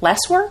have less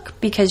work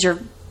because you're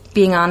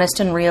being honest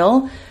and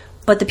real,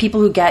 but the people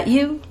who get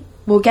you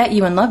will get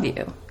you and love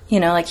you. You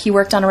know, like, he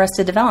worked on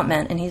Arrested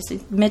Development, and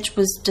Mitch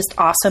was just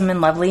awesome and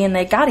lovely, and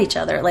they got each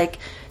other. Like,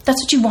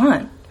 that's what you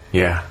want.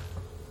 Yeah.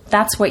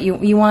 That's what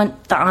you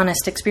want, the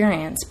honest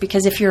experience.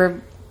 Because if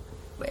you're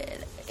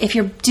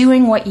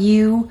doing what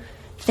you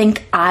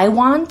think I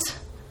want,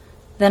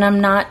 then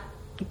I'm not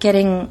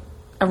getting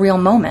a real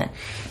moment.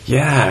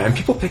 Yeah, and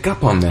people pick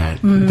up on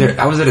that.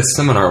 I was at a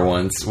seminar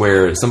once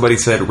where somebody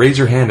said, raise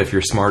your hand if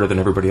you're smarter than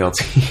everybody else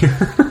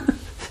here.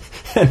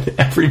 And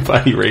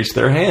everybody raised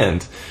their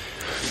hand.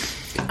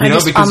 I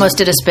almost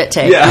did a spit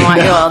take. Yeah, I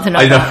want you all to know.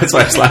 I know, that's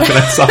why I was laughing.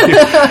 I saw you.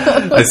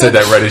 I said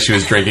that right as she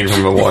was drinking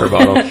from a water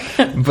bottle.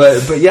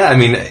 But yeah, I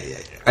mean,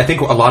 I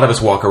think a lot of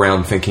us walk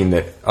around thinking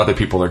that other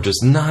people are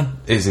just not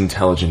as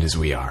intelligent as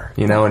we are,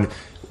 you know, and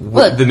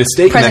the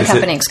mistake present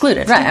company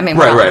excluded, right? I mean,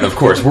 right. Of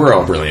course, we're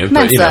all brilliant.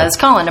 Mensa is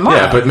calling tomorrow.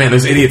 Yeah, but man,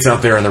 there's idiots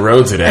out there on the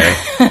road today.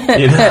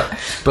 You know,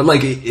 but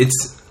like I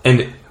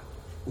think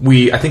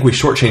we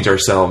shortchange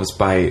ourselves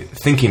by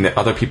thinking that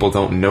other people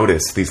don't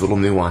notice these little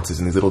nuances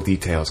and these little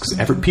details,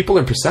 because people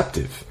are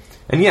perceptive,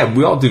 and yeah,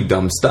 we all do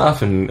dumb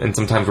stuff, and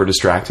sometimes we're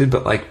distracted,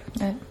 but like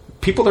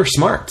people are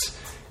smart.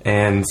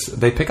 And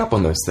they pick up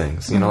on those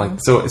things, you know.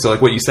 Like so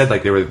like what you said,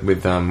 like there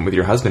with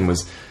your husband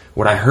was.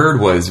 What I heard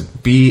was,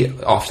 be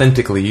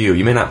authentically you.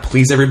 You may not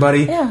please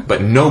everybody,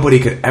 but nobody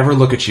could ever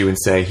look at you and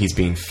say he's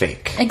being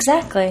fake.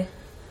 Exactly.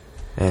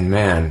 And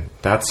man,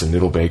 that's a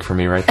noodle bake for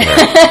me right there.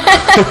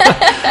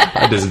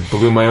 I just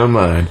blew my own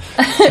mind.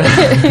 But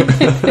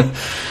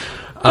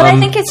I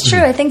think it's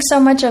true. I think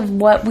so much of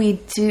what we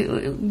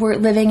do, we're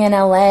living in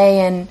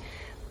LA, and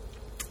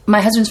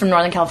my husband's from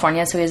Northern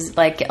California, so he's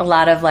like a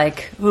lot of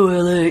like,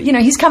 you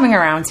know, he's coming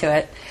around to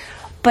it.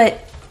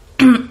 But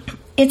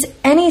it's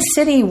any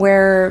city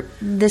where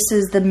this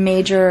is the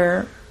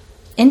major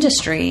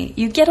industry,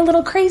 you get a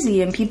little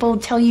crazy, and people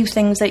tell you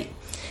things that,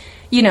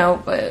 you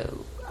know,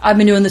 I've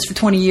been doing this for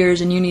 20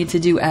 years and you need to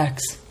do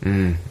X.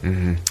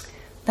 Mm-hmm.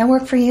 That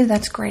worked for you?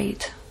 That's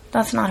great.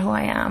 That's not who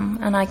I am,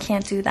 and I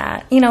can't do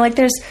that. You know, like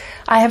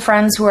I have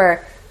friends who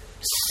are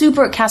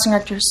super casting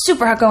directors,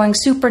 super outgoing,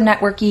 super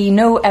networky,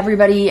 know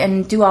everybody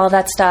and do all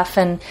that stuff,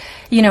 and,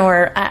 you know,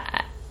 or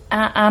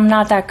I'm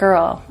not that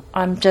girl.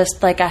 I'm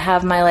just, like, I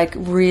have my, like,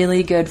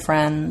 really good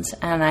friends,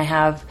 and I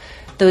have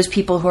those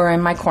people who are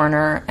in my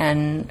corner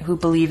and who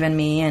believe in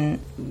me and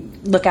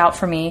look out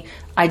for me.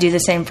 I do the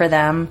same for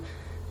them.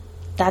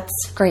 That's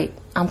great.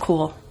 I'm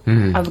cool. I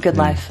have a good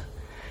life.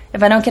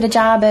 If I don't get a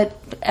job at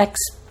X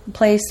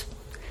place,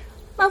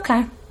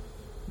 okay.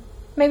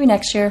 Maybe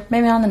next year.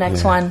 Maybe on the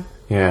next one.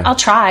 Yeah. I'll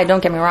try.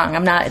 Don't get me wrong.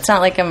 It's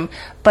not like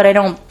but I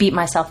don't beat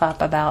myself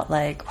up about,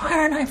 like, why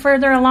aren't I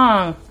further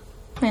along?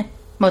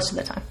 Most of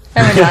the time.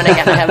 Every now and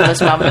again I have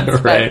those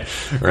moments. Right.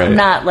 I'm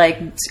not like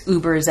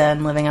uber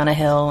zen living on a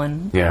hill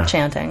and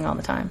chanting all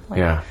the time.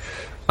 Like,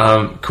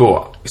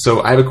 cool.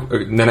 So I have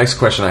the next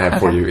question I have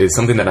for you is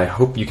something that I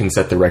hope you can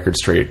set the record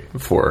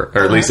straight for,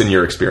 or at least in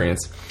your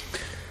experience.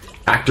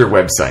 Actor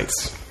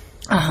websites.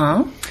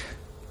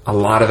 A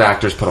lot of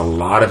actors put a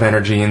lot of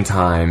energy and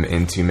time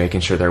into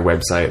making sure their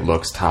website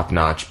looks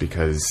top-notch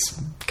because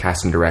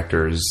casting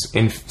directors,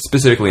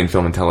 specifically in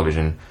film and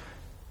television,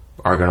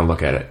 are going to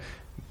look at it.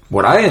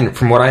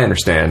 From what I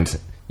understand,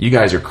 you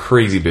guys are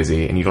crazy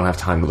busy and you don't have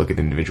time to look at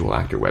individual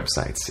actor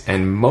websites.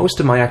 And most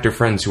of my actor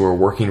friends who are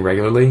working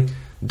regularly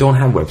don't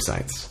have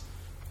websites.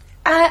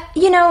 I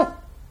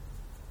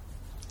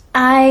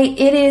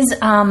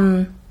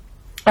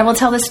will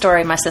tell this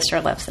story. My sister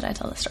loves that I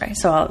tell this story.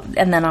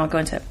 And then I'll go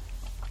into it.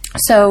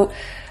 So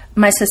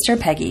my sister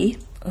Peggy,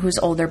 who's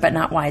older but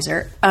not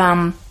wiser,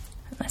 I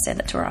say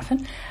that to her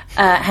often,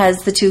 has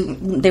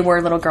they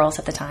were little girls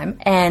at the time,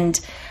 and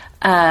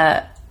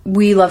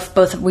we both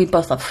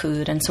love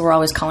food, and so we're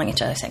always calling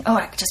each other saying, "Oh,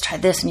 I just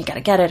tried this, and you got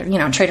to get it." You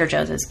know, Trader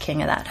Joe's is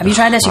king of that. Have you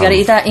tried this? You got to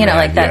eat that. You know,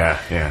 like that.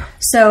 Yeah.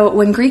 So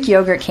when Greek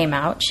yogurt came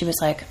out, she was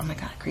like, "Oh my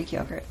God, Greek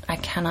yogurt! I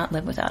cannot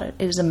live without it.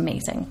 It is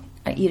amazing.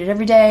 I eat it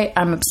every day.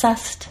 I'm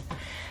obsessed."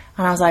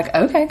 And I was like,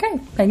 "Okay,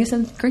 great." Peggy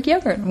said, "Greek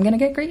yogurt. I'm going to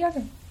get Greek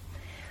yogurt."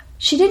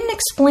 She didn't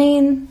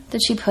explain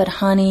that she put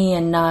honey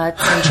and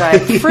nuts and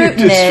dried fruit in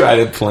it. Just tried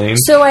it plain.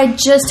 So I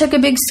just took a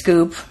big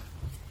scoop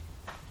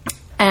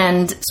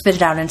and spit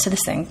it out into the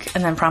sink,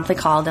 and then promptly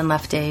called and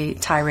left a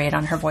tirade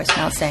on her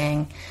voicemail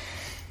saying,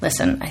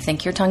 "Listen, I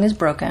think your tongue is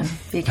broken,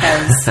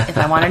 because if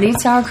I wanted to eat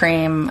sour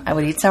cream, I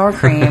would eat sour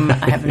cream.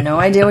 I have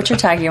no idea what you're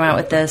talking about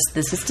with this.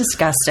 This is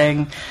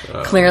disgusting.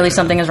 Clearly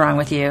something is wrong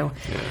with you."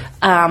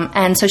 Yeah.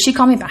 And so she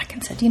called me back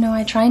and said,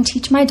 I try and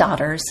teach my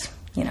daughters,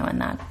 in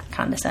that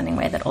condescending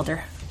way that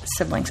older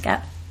siblings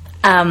get,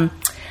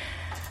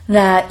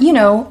 that,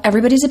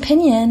 everybody's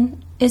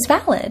opinion is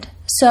valid.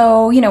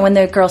 So, when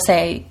the girls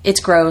say,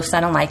 "It's gross, I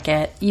don't like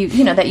it,"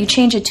 that you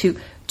change it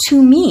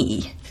to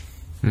me,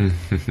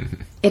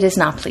 it is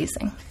not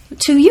pleasing.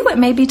 To you, it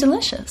may be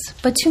delicious,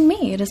 but to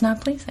me, it is not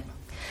pleasing.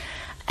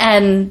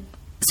 And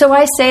so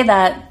I say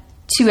that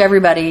to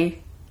everybody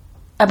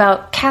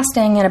about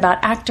casting and about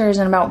actors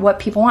and about what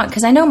people want.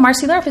 Because I know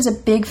Marcy Larf is a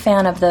big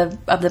fan of the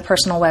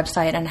personal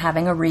website and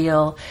having a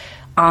reel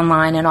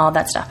online and all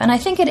that stuff. And I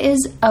think it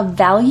is of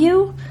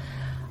value.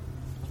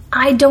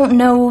 I don't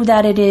know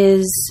that it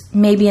is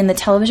maybe in the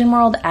television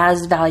world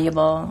as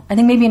valuable. I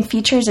think maybe in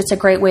features it's a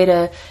great way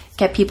to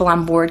get people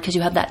on board because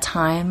you have that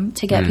time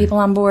to get people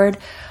on board.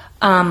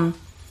 But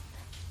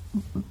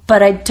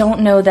I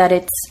don't know that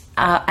it's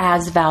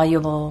as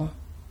valuable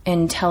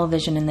in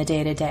television in the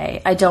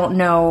day-to-day. I don't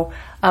know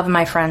of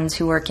my friends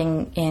who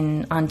working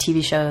on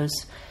TV shows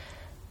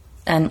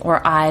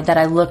that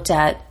I looked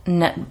at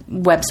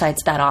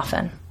websites that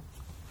often.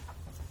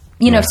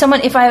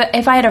 If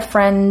I had a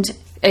friend,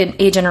 an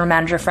agent or a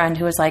manager friend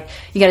who was like,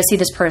 "You got to see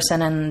this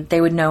person," and they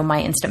would know my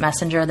instant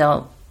messenger,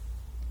 they'll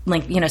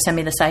link, send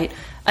me the site,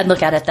 I'd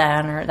look at it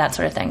then, or that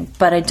sort of thing.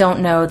 But I don't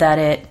know that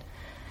it.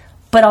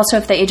 But also,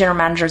 if the agent or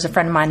manager is a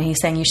friend of mine and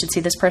he's saying you should see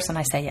this person,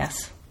 I say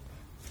yes.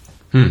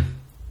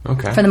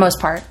 Okay. For the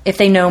most part, if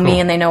they know me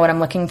and they know what I'm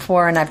looking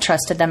for, and I've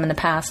trusted them in the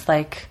past,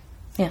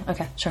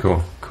 okay,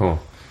 sure. Cool.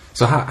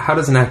 So how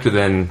does an actor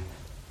then?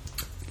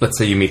 Let's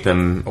say you meet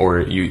them, or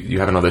you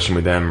have an audition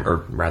with them,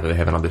 or rather they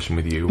have an audition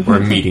with you, or a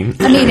meeting.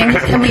 a meeting,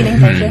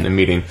 thank you. A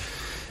meeting.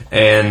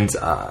 And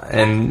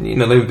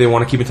they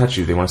want to keep in touch with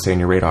you. They want to stay on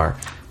your radar.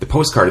 The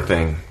postcard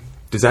thing,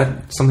 is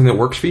that something that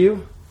works for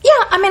you? Yeah,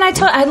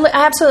 I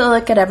absolutely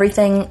look at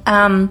everything.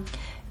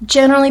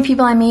 Generally,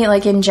 people I meet,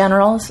 like in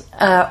generals,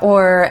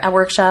 or at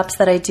workshops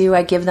that I do,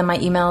 I give them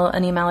an email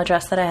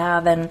address that I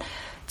have, and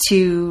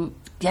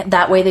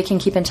that way they can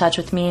keep in touch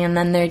with me, and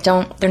then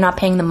they're not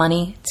paying the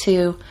money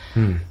to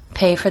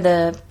pay for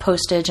the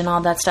postage and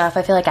all that stuff.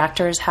 I feel like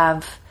actors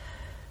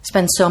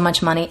spend so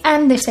much money,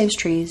 and they save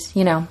trees,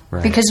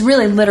 right. Because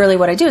really, literally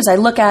what I do is I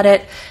look at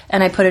it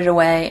and I put it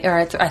away,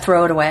 or I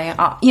throw it away,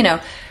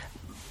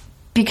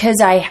 because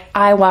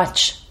I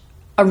watch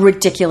a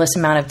ridiculous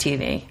amount of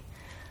TV.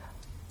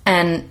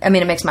 And I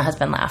mean, it makes my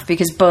husband laugh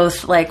because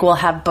both, like, we'll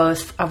have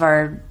both of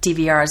our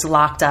DVRs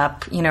locked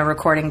up, you know,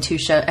 recording 2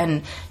 shows.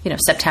 And, you know,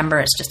 September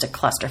is just a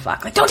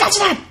clusterfuck. Like, don't touch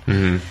that!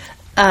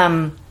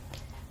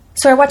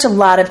 So I watch a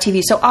lot of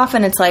TV. So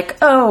often it's like,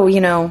 oh, you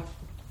know,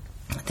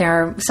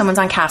 someone's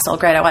on Castle.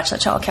 Great, I watch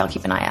that show. Okay, I'll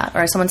keep an eye out.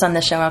 Or someone's on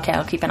this show. Okay,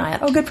 I'll keep an eye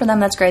out. Oh, good for them.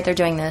 That's great. They're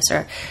doing this.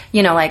 Or,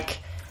 you know, like,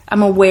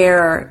 I'm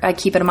aware. I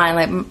keep it in mind.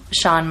 Like,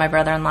 Sean, my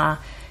brother-in-law,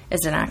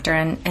 is an actor.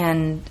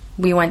 And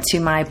we went to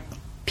my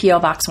P.O.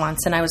 box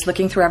once. And I was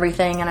looking through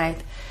everything. And I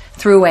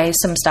threw away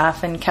some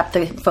stuff and kept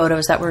the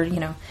photos that were, you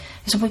know.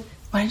 He said,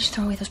 why did you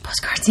throw away those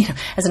postcards? You know,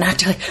 as an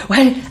actor, like, why?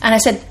 And I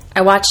said,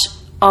 I watch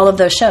all of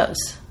those shows.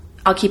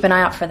 I'll keep an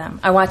eye out for them.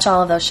 I watch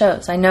all of those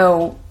shows. I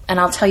know, and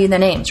I'll tell you the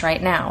names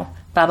right now.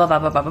 Blah, blah, blah,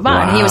 blah, blah, blah, blah.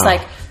 Wow. And he was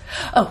like,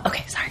 oh,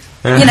 okay, sorry.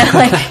 You know,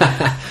 like,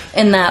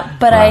 in that.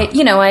 But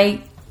wow.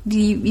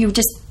 You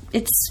just,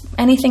 it's,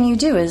 anything you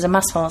do is a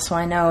muscle, so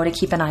I know to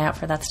keep an eye out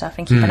for that stuff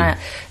and keep an eye out.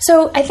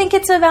 So I think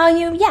it's a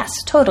value, yes,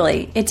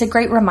 totally. It's a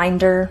great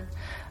reminder.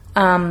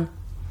 I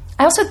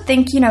also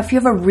think, you know, if you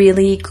have a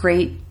really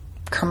great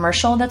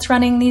commercial that's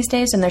running these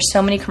days, and there's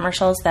so many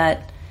commercials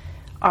that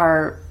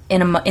are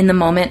in the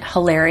moment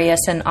hilarious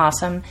and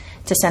awesome,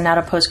 to send out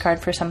a postcard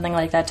for something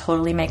like that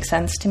totally makes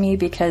sense to me,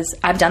 because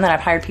I've done that. I've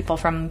hired people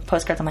from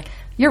postcards. I'm like,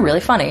 you're really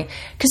funny.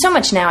 Because so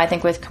much now, I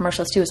think with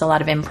commercials too, is a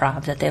lot of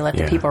improv that they let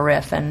the people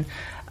riff. And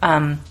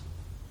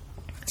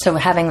so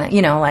having that,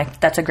 you know,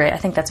 like, I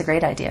think that's a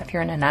great idea. If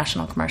you're in a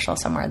national commercial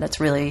somewhere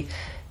that's really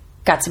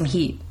got some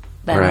heat,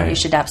 then you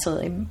should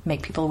absolutely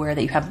make people aware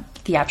that you have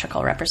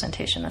theatrical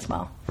representation as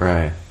well.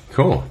 Right.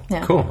 Cool.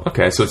 Yeah. Cool.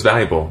 Okay, so it's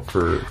valuable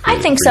for I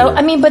think so.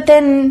 I mean, but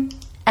then,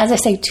 as I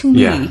say, to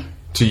me. Yeah,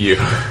 to you.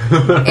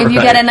 If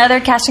you get another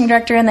casting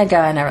director in, they go,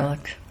 I never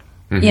looked.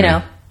 You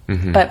know?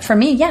 But for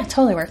me, yeah, it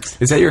totally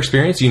works. Is that your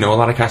experience? You know a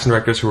lot of casting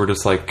directors who are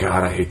just like,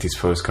 God, I hate these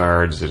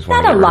postcards. I just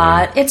Not a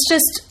lot. It's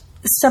just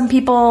some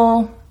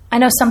people, I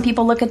know some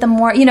people look at them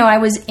more. You know, I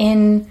was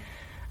on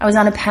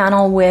a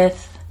panel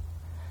with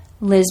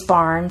Liz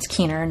Barnes,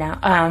 Keener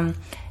now,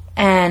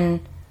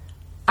 and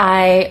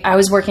I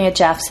was working at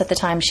Jeff's at the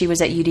time. She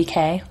was at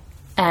UDK,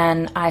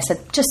 and I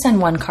said, just send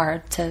 1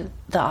 card to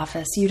the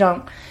office. You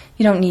don't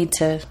need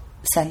to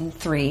send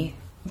 3,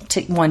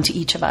 1 to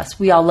each of us.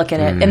 We all look at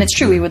it, and it's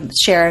true. We would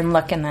share and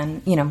look, and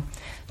then, you know,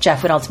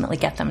 Jeff would ultimately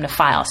get them to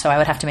file. So I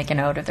would have to make a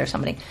note if there's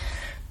somebody.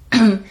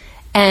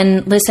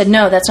 And Liz said,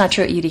 no, that's not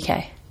true at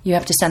UDK. You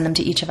have to send them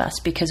to each of us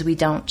because we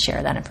don't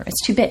share that information.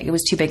 It's too big. It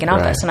was too big an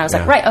office. And I was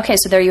like, right, okay,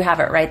 so there you have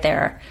it right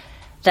there.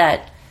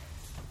 That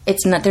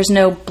it's not, there's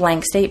no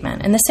blank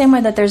statement. In the same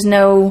way that there's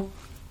no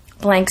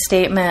blank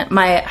statement.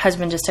 My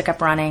husband just took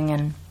up running,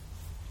 and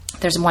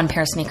there's one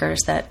pair of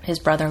sneakers that his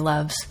brother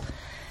loves.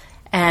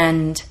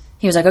 And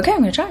he was like, okay, I'm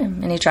going to try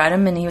them. And he tried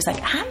them, and he was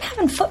like, I'm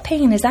having foot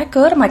pain. Is that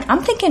good? I'm like,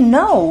 I'm thinking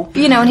no.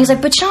 You know, and he's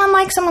like, but Sean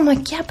likes them. I'm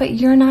like, yeah, but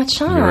you're not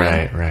Sean.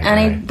 Right. And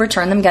he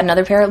returned them, got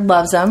another pair,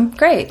 loves them.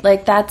 Great.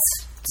 Like, that's,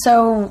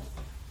 so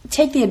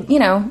take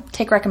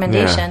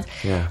recommendations.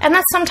 Yeah. And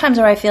that's sometimes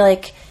where I feel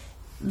like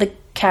the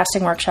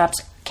casting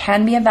workshops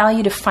can be a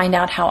value to find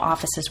out how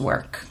offices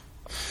work.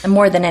 And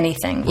more than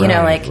anything, you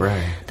know, like,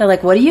 they're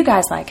like, what do you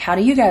guys like? How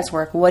do you guys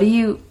work?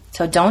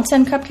 So don't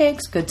send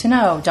cupcakes. Good to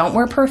know. Don't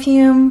wear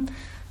perfume.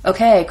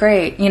 Okay,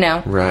 great, you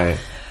know. Right.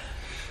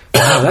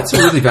 Wow, that's a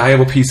really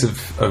valuable piece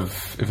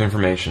of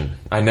information.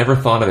 I never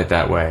thought of it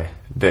that way.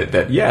 That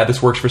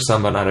this works for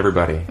some, but not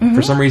everybody.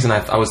 For some reason,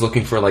 I was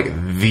looking for, like,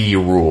 the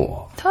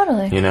rule.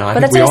 Totally. You know,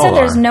 but that's what I said.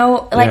 There's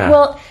no, like,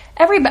 well,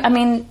 everybody, I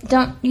mean,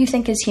 don't you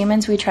think as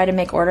humans we try to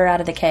make order out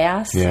of the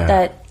chaos?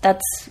 Yeah.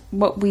 That's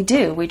what we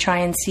do. We try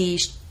and see,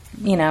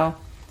 you know,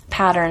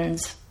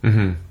 patterns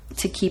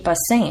to keep us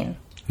sane.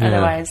 Yeah.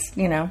 Otherwise,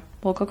 you know,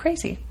 we'll go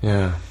crazy.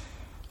 Yeah.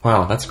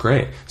 Wow, that's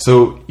great.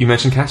 So you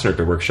mentioned casting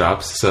director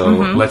workshops, so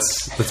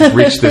let's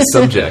reach this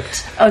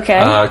subject. Okay.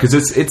 Because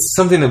it's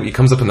something that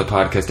comes up in the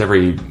podcast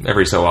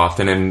every so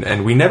often,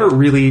 and we never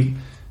really.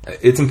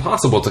 It's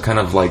impossible to kind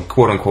of, like,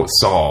 quote unquote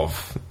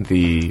solve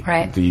the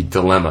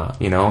dilemma.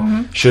 You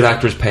know, should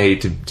actors pay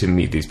to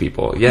meet these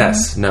people?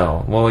 Yes,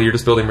 no. Well, you're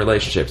just building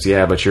relationships.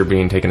 Yeah, but you're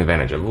being taken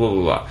advantage of. Blah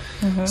blah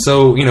blah.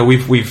 So, you know,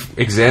 we've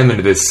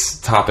examined this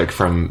topic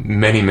from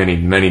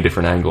many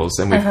different angles,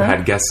 and we've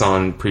had guests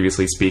on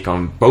previously speak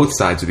on both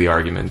sides of the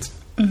argument,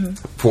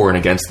 for and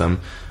against them.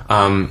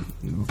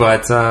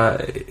 But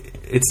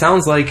it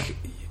sounds like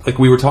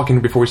we were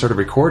talking before we started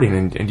recording,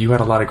 and you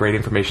had a lot of great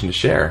information to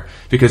share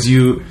because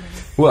you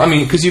do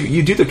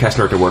the casting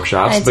director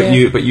workshops,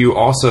 but you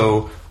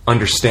also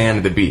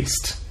understand the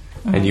beast,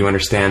 and you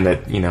understand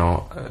that, you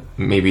know,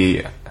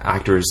 maybe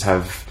actors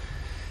have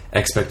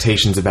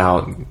expectations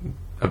about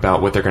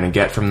what they're going to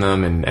get from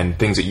them, and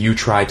things that you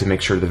try to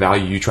make sure the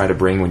value you try to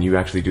bring when you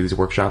actually do these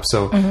workshops.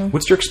 So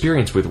what's your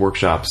experience with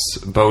workshops,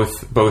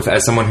 both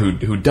as someone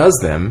who does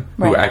them,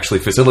 who actually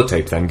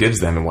facilitates them, gives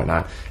them and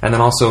whatnot, and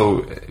then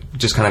also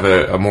just kind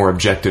of a more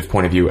objective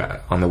point of view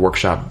on the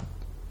workshop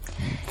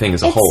thing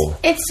as a whole?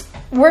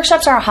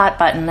 Workshops are a hot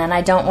button, and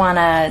I don't want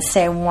to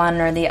say one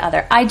or the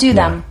other. I do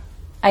them.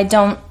 I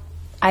don't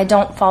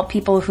fault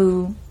people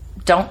who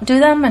don't do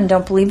them and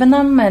don't believe in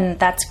them, and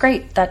that's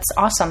great. That's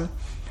awesome.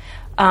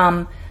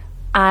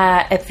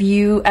 If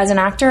you, as an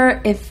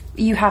actor, if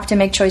you have to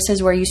make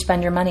choices where you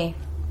spend your money,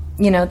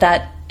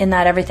 that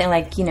everything,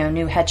 like,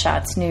 new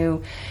headshots,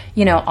 new,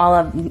 all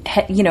of,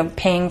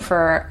 paying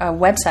for a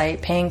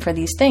website, paying for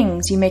these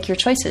things, you make your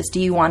choices. Do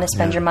you want to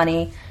spend your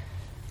money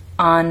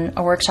on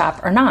a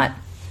workshop or not?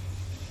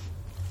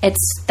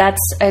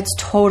 It's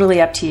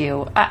totally up to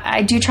you.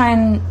 I do try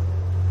and,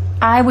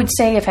 I would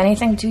say, if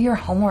anything, do your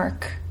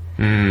homework.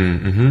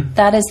 Mm-hmm.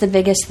 That is the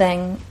biggest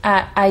thing.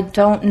 I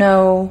don't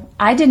know.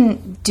 I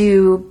didn't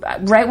do,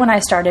 right when I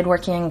started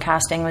working in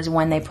casting was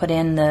when they put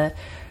in the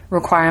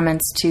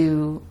requirements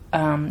to,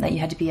 that you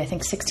had to be, I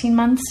think, 16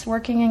 months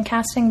working in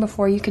casting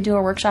before you could do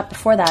a workshop.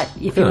 Before that,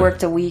 if you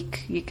worked a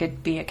week, you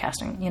could be a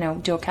casting,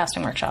 do a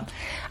casting workshop.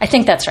 I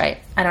think that's right.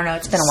 I don't know.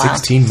 It's been a while.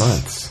 16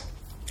 months.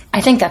 I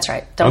think that's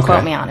right. Don't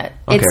quote me on it.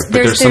 Okay, but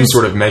there's some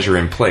sort of measure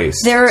in place.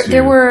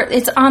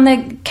 It's on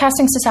the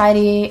Casting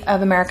Society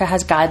of America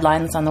has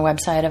guidelines on the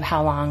website of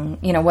how long,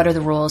 what are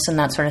the rules and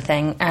that sort of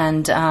thing.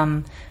 And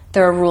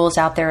there are rules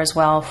out there as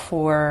well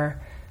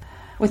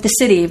with the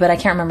city, but I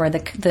can't remember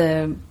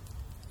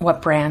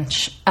what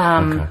branch.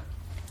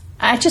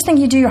 I just think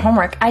you do your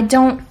homework. I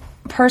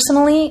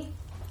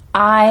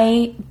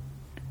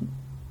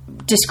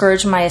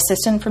discourage my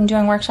assistant from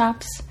doing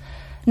workshops.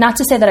 Not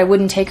to say that I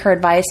wouldn't take her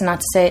advice,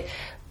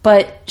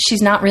 but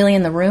she's not really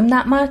in the room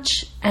that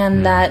much,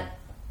 and that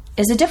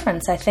is a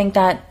difference. I think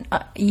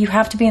that you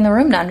have to be in the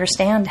room to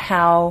understand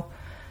how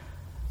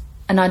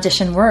an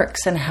audition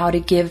works and how to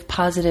give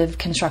positive,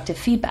 constructive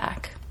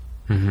feedback.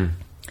 Mm-hmm.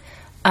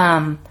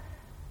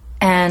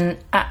 And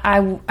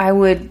I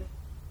would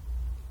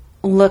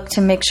look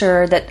to make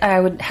sure that I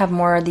would have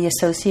more of the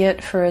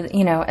associate for,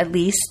 at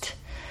least.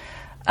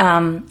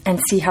 And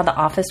see how the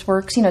office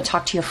works,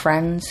 talk to your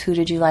friends. Who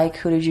did you like?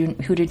 Who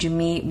did you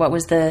meet? What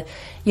was to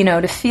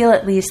feel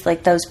at least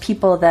like those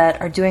people that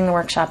are doing the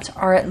workshops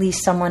are at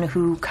least someone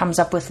who comes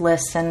up with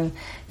lists and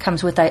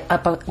comes with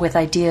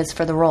ideas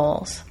for the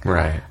roles.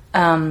 Right.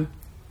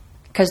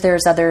 Because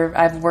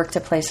I've worked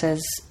at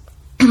places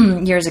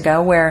years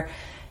ago where,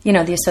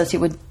 the associate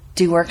would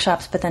do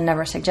workshops, but then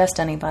never suggest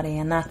anybody.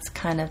 And that's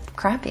kind of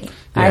crappy.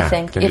 Yeah, I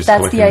think if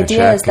that's the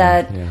idea is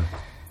that,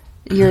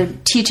 you're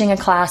teaching a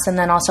class and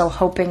then also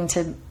hoping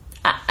to,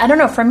 I don't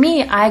know, for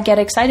me, I get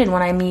excited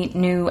when I meet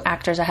new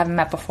actors I haven't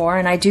met before,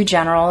 and I do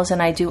generals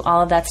and I do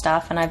all of that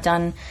stuff, and I've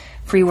done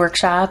free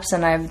workshops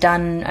and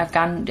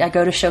I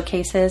go to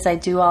showcases, I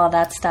do all of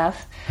that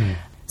stuff.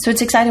 So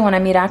it's exciting when I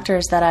meet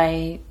actors that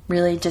I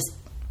really just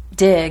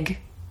dig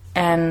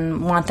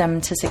and want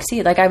them to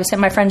succeed. Like I was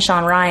saying, my friend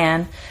Sean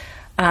Ryan,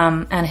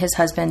 and his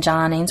husband,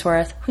 John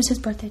Ainsworth, who's his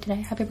birthday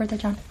today? Happy birthday,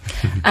 John.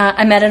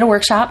 I met at a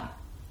workshop.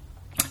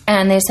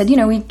 And they said,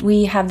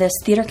 we have this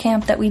theater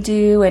camp that we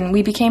do, and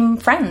we became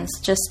friends.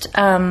 Just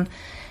now,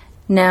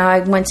 I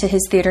went to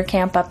his theater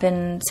camp up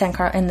in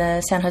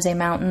the San Jose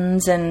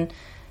Mountains, and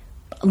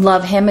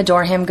love him,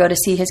 adore him, go to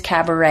see his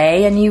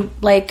cabaret, and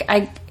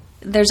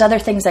there's other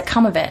things that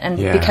come of it, and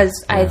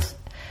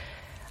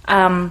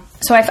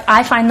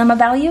I find them of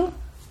value.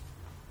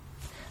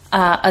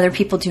 Other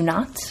people do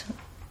not.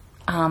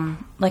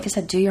 Like I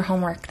said, do your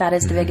homework. That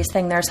is the biggest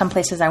thing. There are some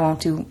places I won't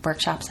do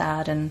workshops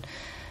at, and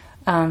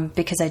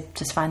because I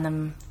just find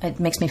them, it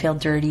makes me feel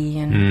dirty,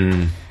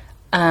 and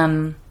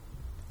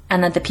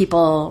that the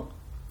people,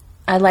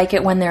 I like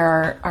it when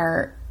there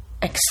are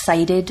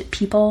excited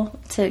people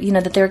to,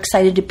 that they're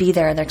excited to be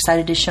there. They're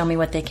excited to show me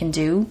what they can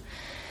do,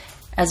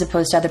 as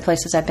opposed to other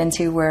places I've been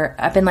to where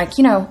I've been like,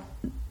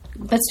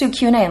 let's do a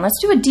Q&A, and let's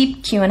do a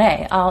deep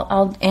Q&A.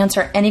 I'll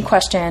answer any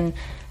question.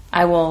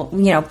 I will,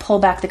 pull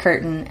back the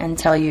curtain and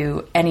tell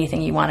you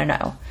anything you want to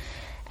know.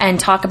 And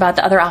talk about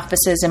the other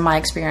offices in my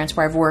experience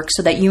where I've worked,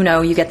 so that you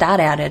get that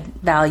added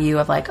value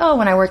of like, oh,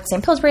 when I worked at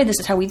St. Pillsbury, this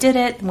is how we did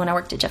it. When I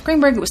worked at Jeff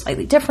Greenberg, it was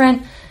slightly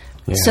different.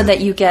 Yeah. So that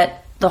you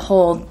get the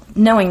whole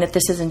knowing that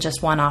this isn't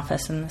just one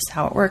office and this is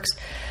how it works.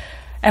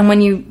 And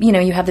when you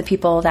have the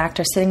people, the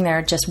actors sitting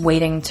there just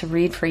waiting to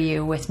read for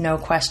you with no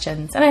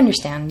questions. And I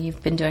understand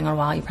you've been doing it a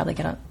while. You probably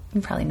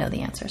know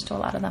the answers to a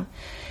lot of them.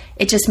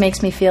 It just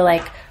makes me feel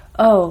like,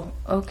 oh,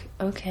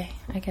 okay,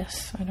 I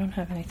guess I don't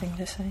have anything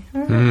to say.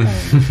 Okay.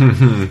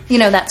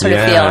 That sort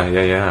of feel.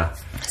 Yeah.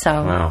 So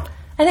wow.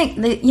 I think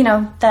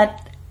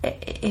that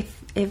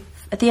if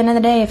at the end of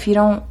the day, if you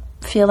don't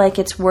feel like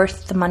it's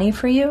worth the money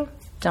for you,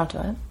 don't do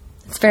it.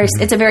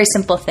 It's a very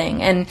simple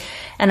thing, and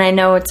I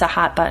know it's a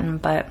hot button,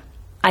 but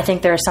I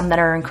think there are some that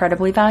are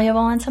incredibly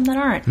valuable and some that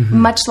aren't.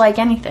 Much like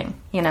anything,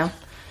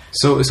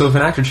 So if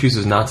an actor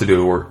chooses not to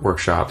do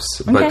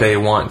workshops, but they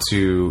want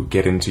to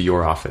get into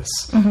your office,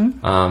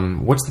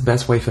 what's the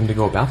best way for them to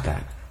go about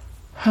that?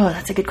 Oh,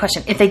 that's a good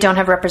question. If they don't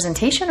have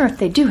representation, or if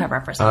they do have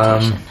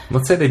representation?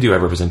 Let's say they do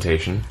have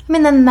representation. I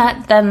mean, then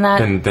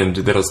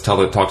they'll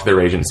talk to their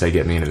agent and say,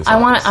 "Get me into this." I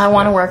want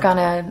to work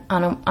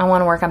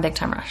on Big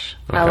Time Rush.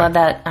 Okay. I love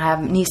that. I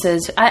have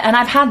nieces, and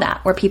I've had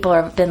that where people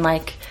have been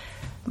like,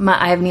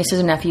 I have nieces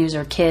and nephews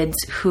or kids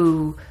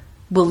who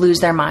will lose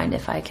their mind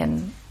if I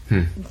can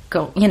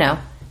go.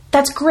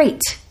 That's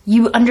great.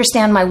 you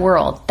understand my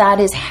world. That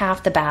is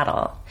half the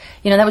battle.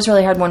 That was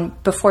really hard when,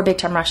 before Big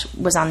Time Rush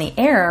was on the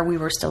air, we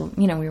were still,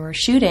 we were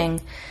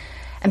shooting,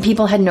 and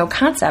people had no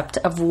concept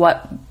of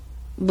what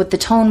the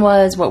tone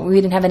was, we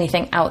didn't have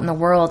anything out in the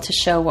world to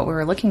show what we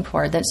were looking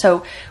for.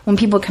 So when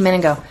people come in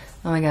and go,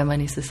 oh my God, my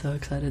niece is so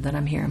excited that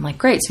I'm here. I'm like,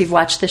 great. So you've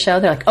watched the show?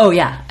 They're like, oh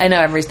yeah, I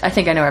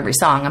think I know every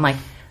song. I'm like,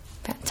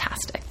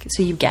 fantastic.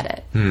 So you get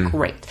it.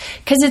 Great.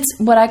 Because it's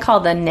what I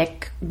call the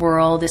Nick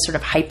world is sort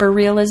of hyper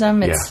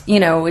realism. It's,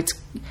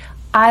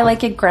 I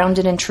like it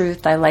grounded in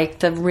truth. I like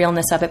the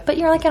realness of it, but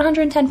you're like at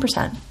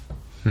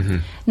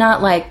 110%.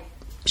 Not like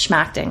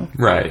schmacting.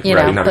 Right.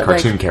 You're not a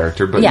cartoon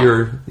character, but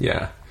you're,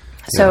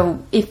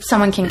 So if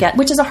someone can get,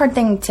 which is a hard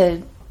thing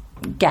to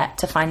get,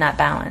 to find that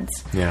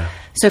balance. Yeah.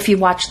 So if you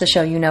watch the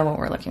show, you know what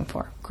we're looking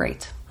for.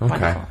 Great. Okay.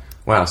 Wonderful.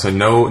 Wow. So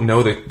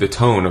know the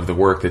tone of the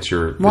work that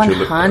you're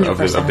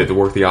 100%. Of the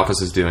work the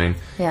office is doing.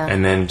 Yeah.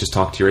 And then just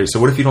talk to your agent. So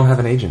what if you don't have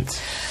an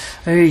agent?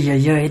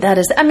 That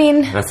is, I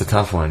mean, that's a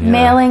tough one. Yeah.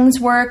 Mailings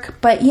work,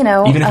 but even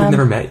if we've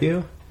never met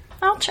you.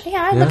 I'll try.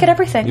 Yeah, I look at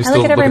everything. You I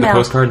look at every look mail. the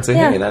postcard and say,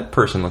 hey, that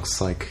person looks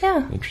like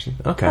interesting.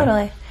 Okay.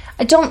 Totally.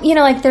 I don't,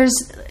 there's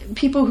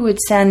people who would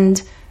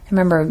send, I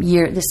remember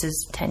this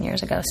is 10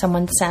 years ago,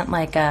 someone sent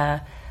like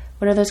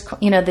what are those,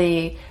 where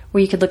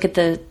you could look at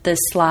the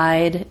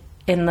slide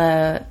in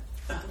the,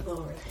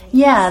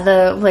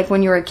 like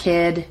when you were a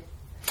kid.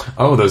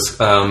 Oh, those,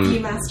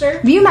 Viewmaster?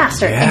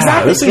 Viewmaster, yeah,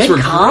 exactly.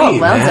 Good call.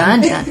 Great, well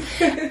man. done,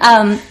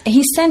 John.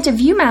 He sent a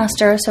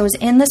Viewmaster, so it was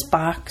in this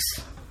box.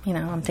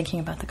 I'm thinking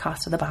about the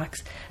cost of the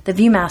box. The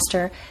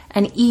Viewmaster,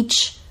 and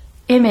each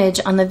image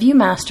on the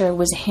Viewmaster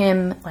was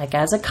him, like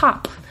as a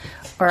cop,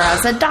 or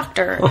as a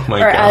doctor, oh my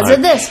or God. as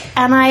a this.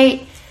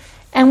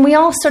 And we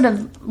all sort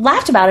of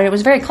laughed about it. It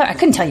was very clear. I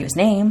couldn't tell you his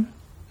name,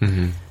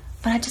 but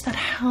I just thought,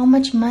 how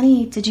much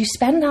money did you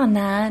spend on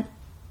that?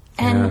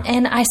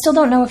 And I still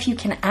don't know if you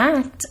can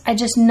act. I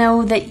just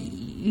know that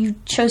you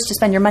chose to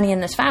spend your money in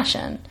this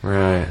fashion.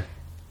 Right.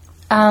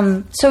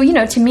 So,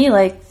 to me,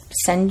 like,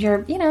 send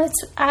your,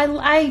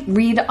 I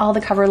read all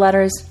the cover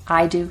letters.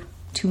 I do,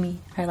 to me.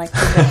 I like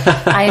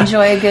I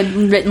enjoy a good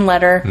written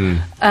letter.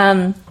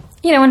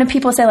 When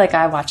people say, like,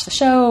 I watch the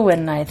show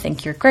and I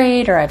think you're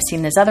great, or I've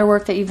seen this other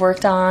work that you've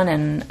worked on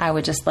and I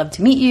would just love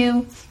to meet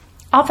you.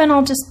 Often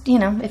I'll just,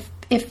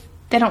 if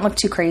they don't look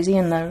too crazy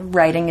and the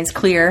writing is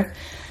clear,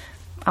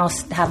 I'll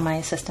have my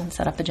assistant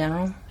set up a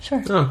general.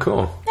 Sure. Oh,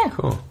 cool. Yeah.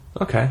 Cool.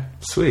 Okay.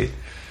 Sweet.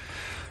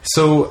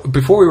 So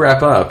before we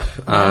wrap up,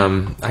 I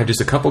have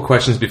just a couple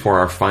questions before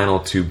our final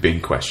two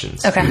big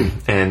questions. Okay.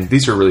 And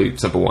these are really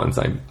simple ones,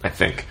 I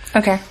think.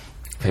 Okay.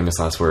 Famous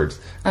last words.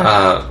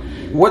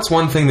 What's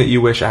one thing that you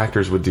wish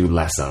actors would do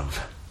less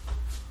of?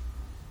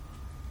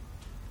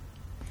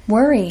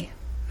 Worry.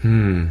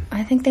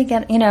 I think they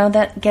get,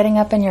 that getting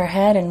up in your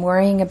head and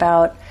worrying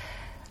about,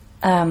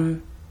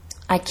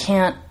 I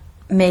can't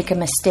make a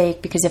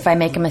mistake because if I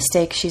make a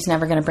mistake, she's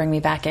never going to bring me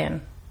back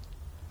in.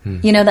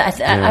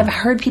 I've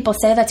heard people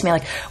say that to me,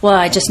 like, well,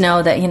 I just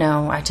know that,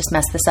 I just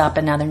messed this up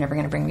and now they're never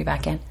going to bring me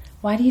back in.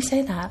 Why do you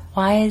say that?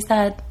 Why is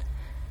that?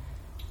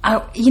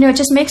 It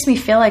just makes me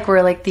feel like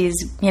we're like these,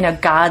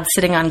 gods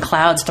sitting on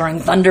clouds throwing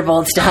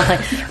thunderbolts down,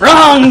 like,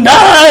 wrong,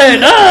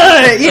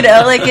 die,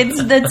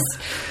 that's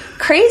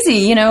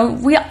crazy.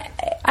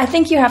 I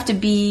think you have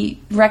to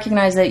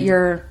recognize that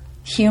you're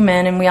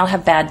human and we all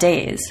have bad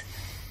days.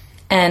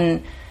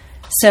 And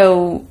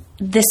so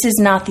this is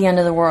not the end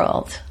of the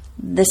world.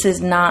 This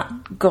is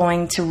not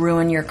going to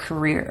ruin your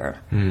career.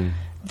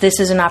 This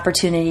is an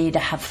opportunity to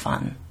have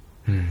fun.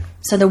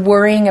 So the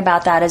worrying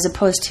about that as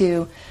opposed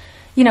to,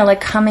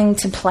 like coming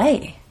to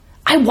play.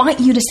 I want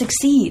you to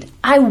succeed.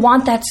 I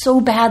want that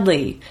so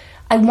badly.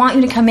 I want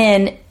you to come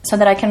in so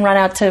that I can run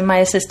out to my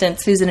assistant,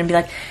 Susan, and be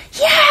like,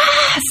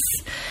 yes!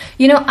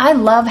 I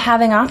love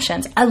having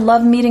options. I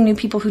love meeting new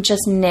people who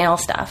just nail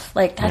stuff.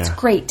 Like, that's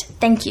great.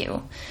 Thank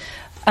you.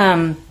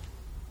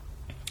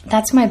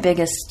 That's my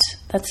biggest,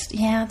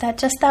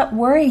 that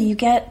worry you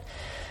get.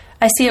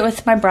 I see it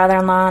with my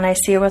brother-in-law and I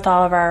see it with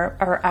all of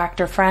our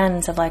actor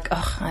friends of like,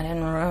 oh, I didn't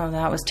know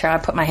that was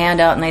terrible. I put my hand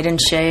out and they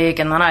didn't shake.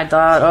 And then I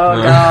thought,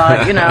 oh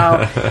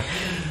God,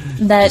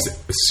 that just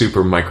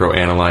super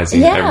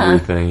micro-analyzing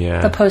everything.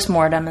 Yeah. The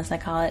post-mortem, as they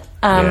call it.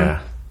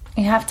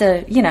 You have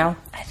to,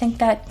 I think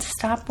that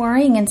stop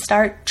worrying and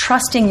start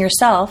trusting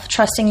yourself,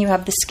 trusting you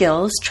have the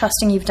skills,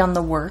 trusting you've done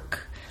the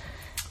work,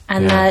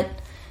 and that,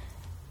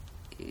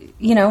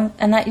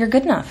 and that you're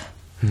good enough.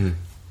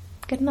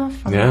 Good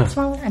enough.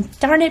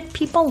 Darn it,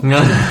 people.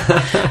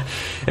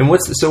 And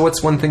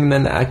what's one thing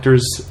then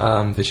actors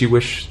that you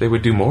wish they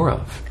would do more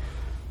of?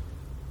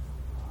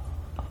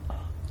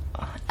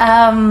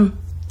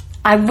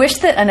 I wish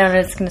that, I know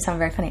it's going to sound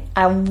very funny.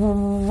 I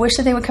wish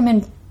that they would come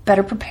in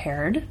better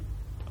prepared.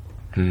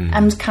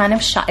 I'm kind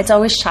of shocked. It's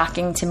always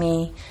shocking to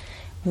me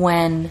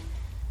when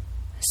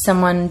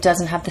someone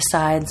doesn't have the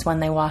sides when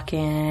they walk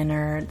in,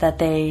 or that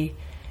they,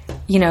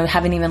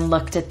 haven't even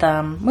looked at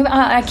them.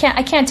 I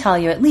can't tell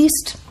you. At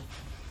least,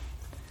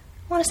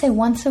 I want to say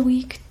once a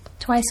week,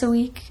 twice a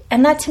week.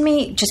 And that to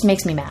me just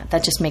makes me mad.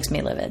 That just makes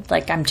me livid.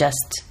 Like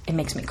it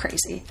makes me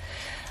crazy.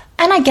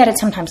 And I get it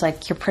sometimes,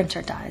 like your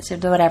printer dies or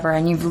whatever,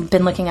 and you've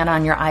been looking at it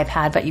on your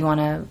iPad, but you want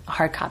a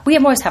hard copy. We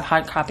always have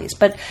hard copies,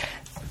 but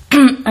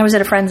I was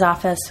at a friend's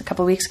office a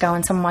couple of weeks ago,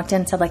 and someone walked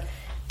in and said, like,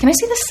 can I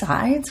see the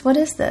sides? What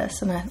is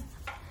this? And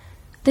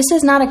this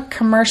is not a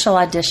commercial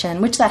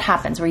audition, which that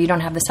happens where you don't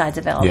have the sides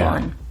available. Yeah.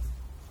 And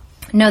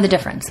know the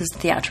difference. This is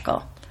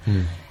theatrical.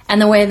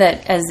 And the way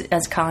that,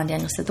 as Colin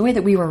Daniels said, the way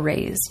that we were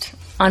raised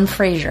on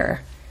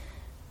Frasier,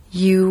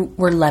 you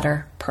were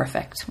letter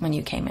perfect when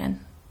you came in.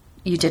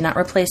 You did not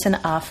replace an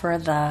or a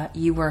the.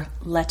 You were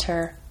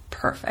letter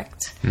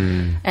perfect.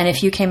 And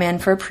if you came in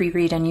for a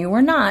pre-read and you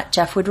were not,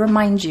 Jeff would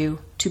remind you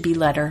to be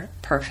letter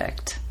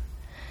perfect.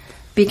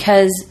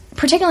 Because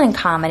particularly in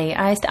comedy,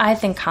 I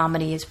think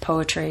comedy is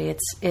poetry.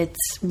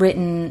 It's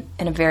written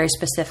in a very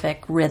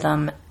specific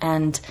rhythm,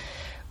 and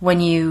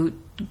when you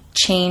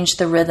change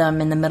the rhythm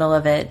in the middle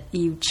of it,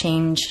 you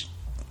change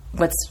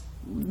what's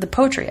the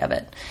poetry of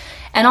it.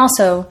 And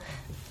also,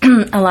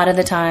 a lot of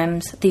the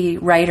times, the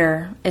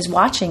writer is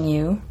watching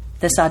you,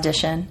 this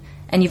audition,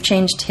 and you've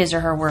changed his or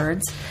her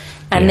words,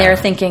 and they're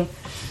thinking,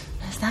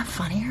 is that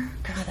funnier?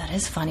 God, that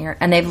is funnier.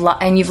 And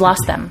you've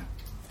lost them,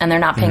 and they're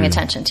not paying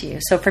attention to you.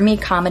 So for me,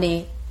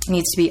 comedy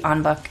needs to be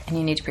on book, and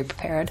you need to be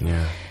prepared.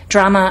 Yeah.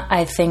 Drama,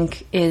 I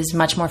think, is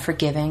much more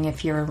forgiving.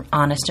 If you're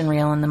honest and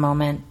real in the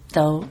moment,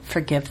 they'll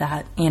forgive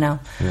that,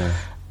 Yeah.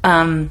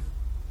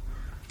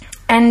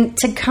 And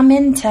to come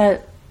in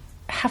to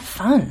have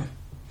fun.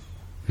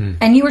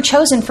 And you were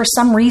chosen for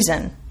some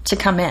reason to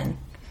come in.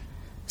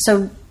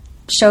 So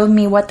show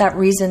me what that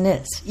reason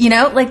is.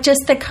 Like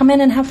just to come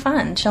in and have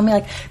fun. Show me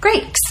like,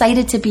 great,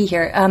 excited to be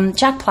here.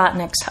 Jack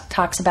Plotnick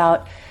talks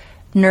about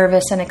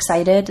nervous and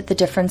excited, the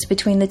difference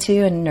between the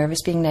two, and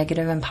nervous being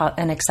negative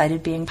and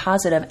excited being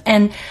positive.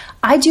 And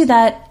I do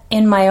that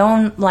in my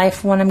own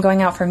life when I'm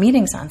going out for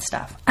meetings on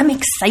stuff. I'm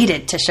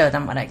excited to show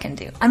them what I can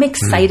do. I'm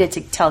excited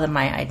to tell them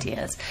my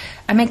ideas.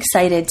 I'm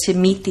excited to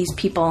meet these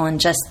people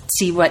and just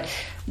see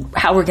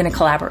how we're going to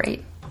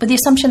collaborate. But the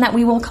assumption that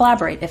we will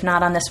collaborate, if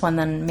not on this one,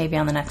 then maybe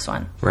on the next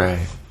one. Right.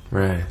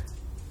 And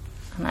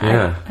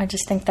Yeah. I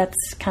just think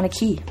that's kind of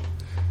key.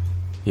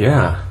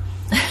 Yeah.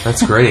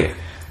 That's great.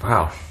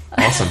 Wow.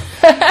 Awesome.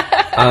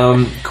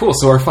 Cool.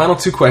 So our final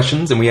two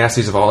questions, and we ask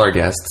these of all our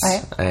guests,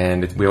 right.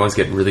 and we always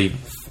get really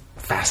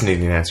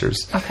fascinating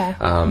answers. Okay.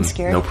 I'm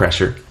scared. No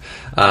pressure.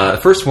 The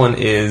first one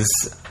is,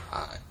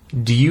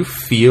 do you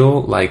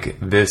feel like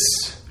this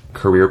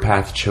career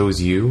path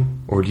chose you,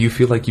 or do you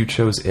feel like you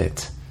chose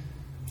it?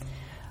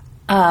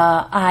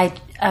 Wow.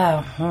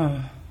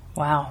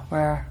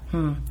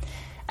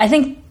 I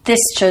think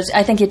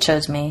it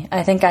chose me.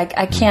 I think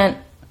I can't,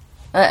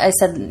 I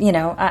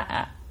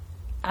said,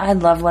 I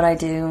love what I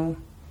do.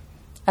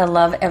 I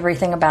love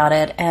everything about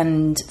it.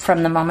 And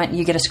from the moment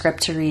you get a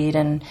script to read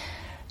and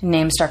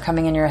names start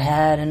coming in your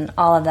head and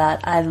all of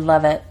that, I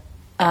love it.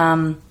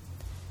 I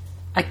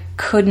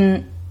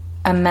couldn't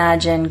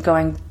imagine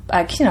going,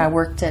 I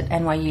worked at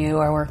NYU,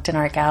 I worked in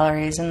art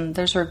galleries, and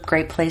those were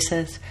great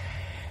places.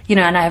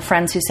 And I have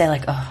friends who say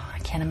like, oh, I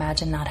can't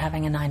imagine not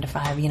having a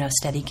 9-to-5,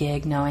 steady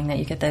gig, knowing that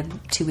you get the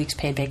 2 weeks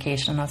paid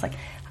vacation. And I was like,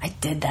 I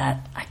did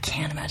that. I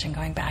can't imagine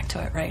going back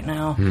to it right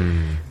now.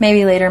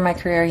 Maybe later in my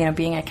career,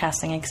 being a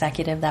casting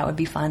executive, that would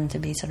be fun to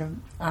be sort of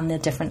on the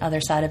different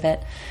other side of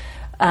it.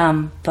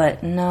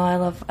 But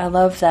no, I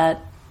love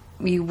that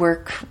you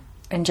work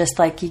and just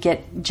like you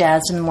get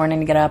jazzed in the morning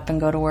to get up and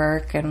go to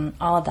work and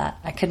all of that.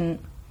 I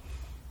think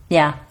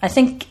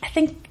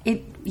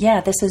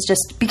this is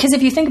just because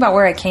if you think about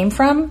where I came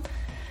from,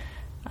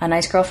 a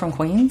nice girl from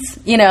Queens,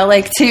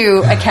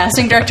 to a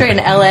casting director in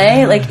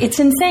LA, like it's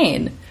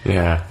insane.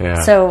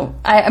 Yeah. So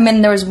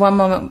there was one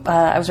moment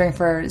I was working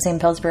for Zane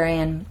Pillsbury,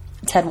 and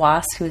Ted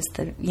Wass, who was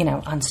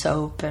on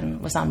Soap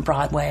and was on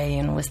Broadway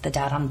and was the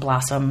dad on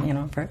Blossom,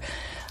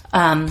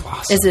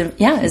 is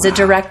a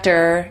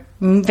director,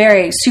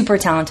 very super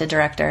talented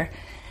director.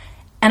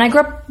 And I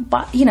grew up,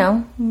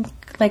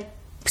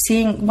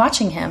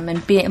 watching him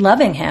and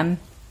loving him.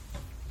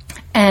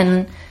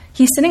 And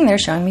he's sitting there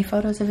showing me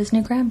photos of his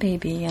new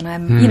grandbaby. And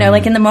I'm,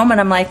 in the moment,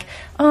 I'm like,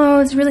 oh,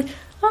 it's really,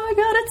 oh my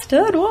God, it's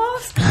Ted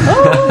Wass.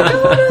 Oh my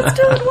God, it's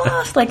Ted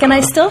Wass. And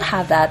I still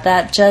have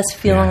that just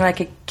feeling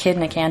like a kid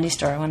in a candy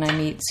store when I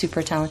meet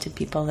super talented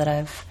people that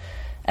I've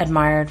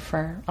admired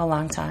for a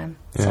long time.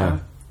 Yeah. So,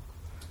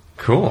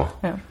 cool.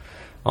 Yeah.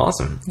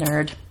 Awesome.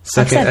 Nerd.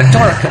 Second, I said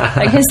dork.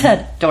 I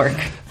said dork.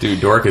 Dude,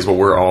 dork is what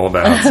we're all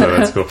about, so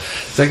that's cool.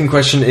 Second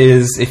question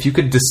is, if you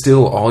could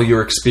distill all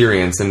your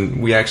experience,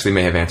 and we actually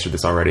may have answered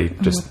this already,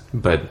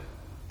 but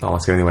I'll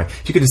ask it anyway.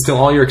 If you could distill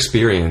all your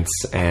experience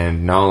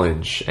and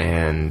knowledge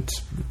and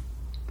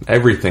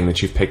everything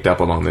that you've picked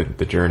up along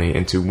the journey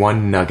into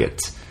one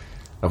nugget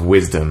of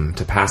wisdom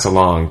to pass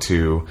along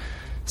to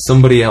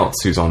somebody else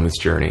who's on this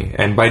journey.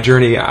 And by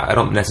journey, I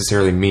don't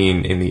necessarily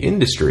mean in the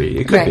industry.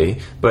 It could be,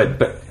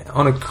 but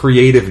on a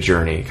creative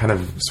journey, kind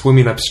of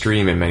swimming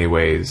upstream in many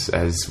ways,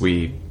 as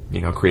we,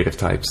 creative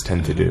types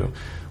tend to do.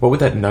 What would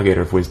that nugget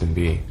of wisdom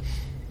be?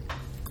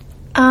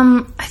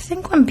 I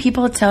think when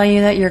people tell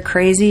you that you're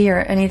crazy or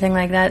anything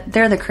like that,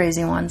 they're the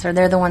crazy ones, or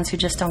they're the ones who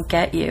just don't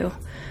get you.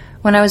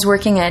 When I was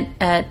working at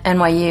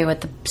NYU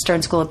at the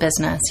Stern School of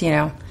Business, you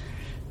know,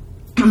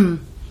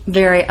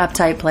 very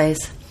uptight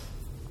place,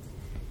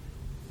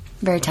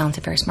 very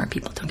talented, very smart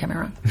people, don't get me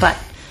wrong, but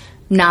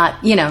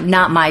not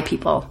my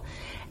people.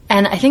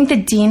 And I think the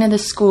dean of the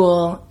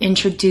school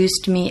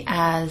introduced me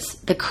as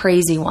the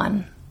crazy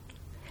one.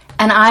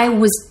 And I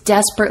was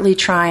desperately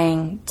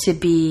trying to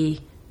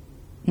be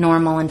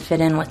normal and fit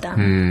in with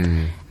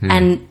them.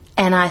 And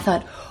I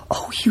thought,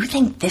 oh, you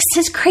think this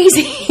is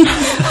crazy?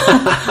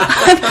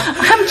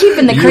 I'm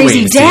keeping the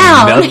crazy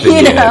down,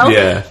 you know?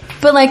 Yeah.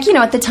 But like, you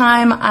know, at the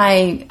time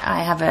I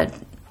have a,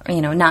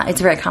 you know, not,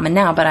 it's very common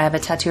now, but I have a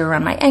tattoo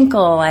around my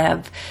ankle. I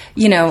have,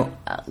 you know,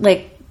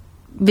 like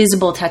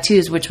visible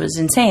tattoos, which was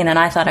insane. And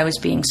I thought I was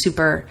being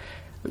super,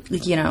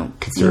 you know,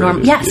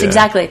 normal. Yes, yeah.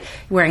 Exactly.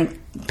 Wearing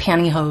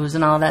pantyhose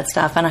and all that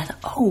stuff. And I thought,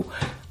 oh,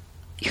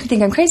 you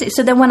think I'm crazy.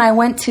 So then when I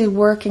went to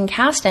work in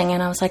casting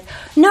and I was like,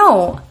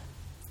 no,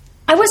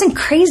 I wasn't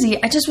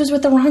crazy. I just was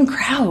with the wrong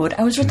crowd.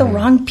 I was with the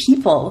wrong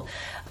people.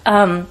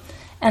 And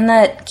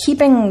that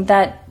keeping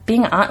that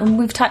being,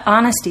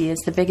 honesty is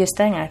the biggest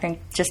thing, I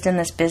think, just in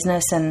this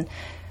business. And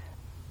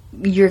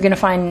you're going to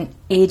find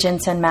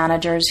agents and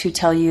managers who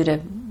tell you to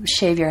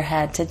shave your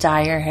head, to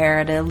dye your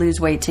hair, to lose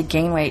weight, to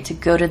gain weight, to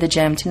go to the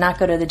gym, to not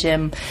go to the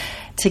gym,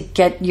 to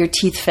get your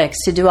teeth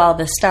fixed, to do all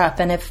this stuff.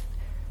 And if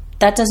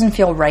that doesn't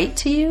feel right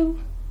to you,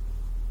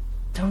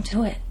 don't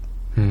do it.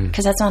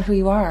 Because that's not who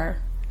you are.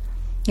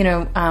 You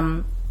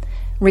know,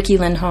 Ricky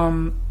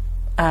Lindholm,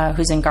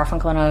 who's in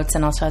Garfunkel and Oates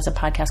and also has a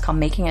podcast called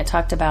Making It,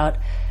 talked about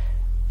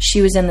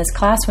she was in this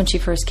class when she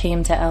first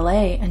came to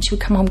LA, and she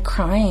would come home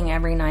crying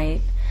every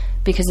night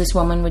because this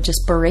woman would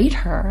just berate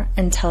her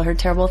and tell her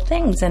terrible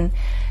things. And,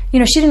 you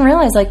know, she didn't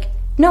realize, like,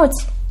 no,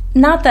 it's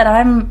not that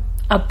I'm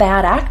a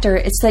bad actor.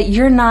 It's that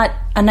you're not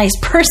a nice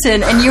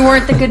person and you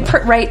weren't the good,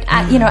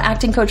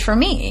 acting coach for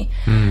me.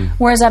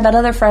 Whereas I've had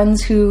other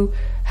friends who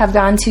have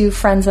gone to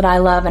friends that I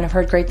love and have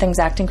heard great things,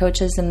 acting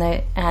coaches, and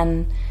they've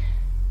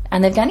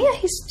gone, yeah,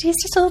 he's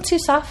just a little too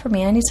soft for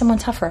me. I need someone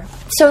tougher.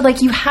 So,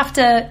 like, you have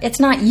to, it's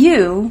not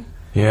you.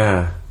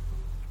 Yeah.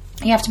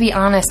 You have to be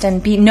honest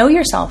and know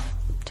yourself.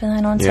 To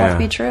thine own self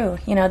be true.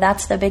 You know,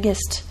 that's the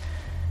biggest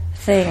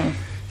thing.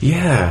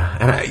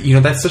 Yeah.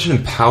 And, that's such an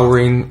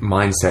empowering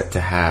mindset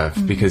to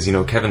have because,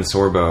 Kevin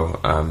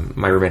Sorbo,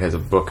 my roommate, has a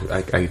book.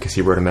 I guess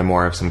he wrote a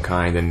memoir of some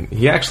kind, and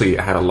he actually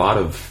had a lot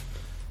of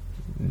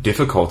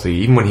difficulty,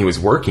 even when he was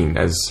working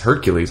as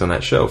Hercules on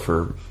that show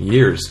for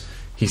years.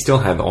 He still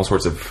had all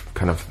sorts of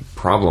kind of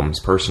problems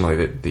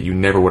personally that you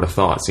never would have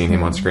thought seeing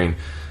him on screen.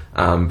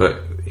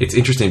 But it's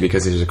interesting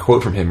because there's a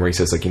quote from him where he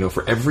says, like,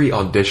 for every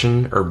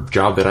audition or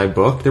job that I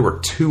booked, there were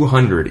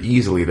 200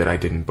 easily that I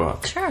didn't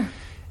book. Sure.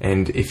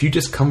 And if you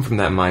just come from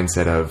that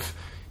mindset of,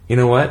 you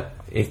know what,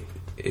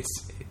 it's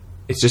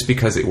just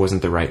because it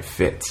wasn't the right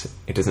fit.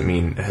 It doesn't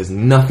mean, it has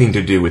nothing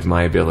to do with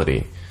my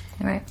ability.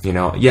 Right.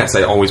 Yes,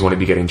 I always want to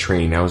be getting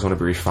trained. I always want to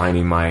be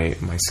refining my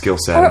skill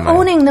set. Or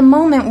owning the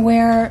moment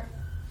where,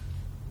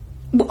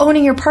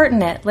 owning your part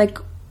in it. Like,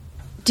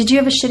 did you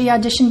have a shitty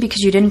audition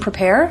because you didn't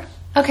prepare?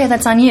 Okay,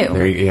 that's on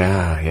you.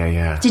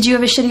 Yeah. Did you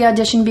have a shitty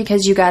audition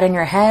because you got in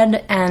your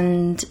head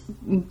and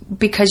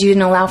because you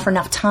didn't allow for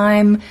enough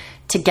time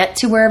to get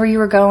to wherever you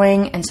were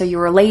going, and so you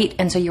were late,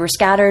 and so you were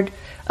scattered?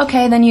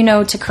 Okay, then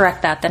to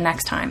correct that the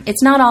next time.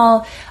 It's not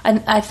all.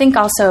 I think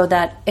also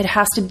that there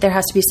has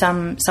to be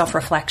some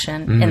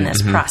self-reflection in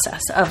this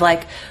process of,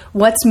 like,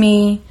 what's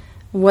me,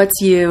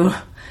 what's you,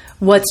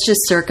 what's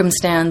just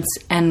circumstance,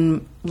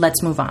 and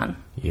let's move on.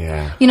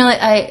 Yeah.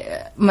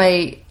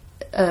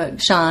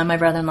 Sean, my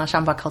brother-in-law,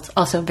 Sean Buckholz,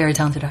 also a very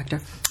talented actor,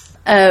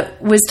 I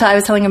was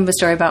telling him a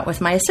story about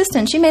with my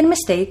assistant. She made a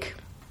mistake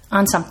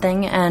on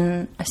something,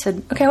 and I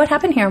said, okay, what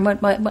happened here?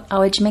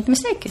 How did you make the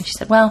mistake? And she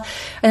said, well,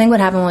 I think what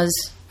happened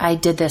was I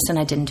did this and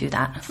I didn't do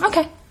that.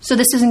 Okay, so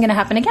this isn't going to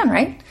happen again,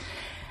 right?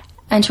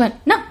 And she went,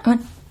 no. I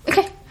went,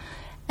 okay.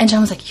 And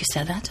Sean was like, you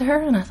said that to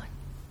her? And I was like,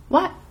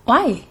 what?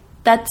 Why?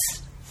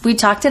 We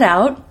talked it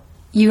out.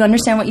 You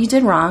understand what you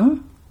did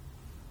wrong.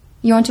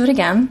 You won't do it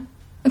again.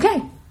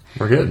 Okay.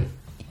 We're good.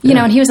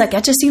 And he was like,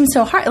 that just seems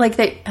so hard.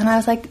 And I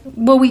was like,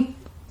 well, we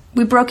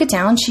broke it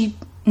down. She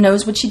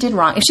knows what she did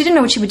wrong. If she didn't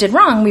know what she did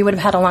wrong, we would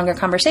have had a longer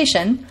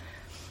conversation.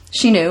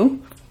 She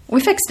knew.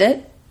 We fixed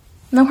it.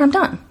 No harm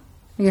done.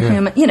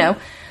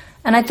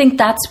 And I think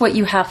that's what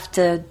you have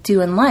to do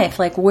in life.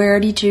 Like,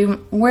 where did you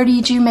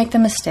make the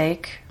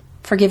mistake?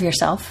 Forgive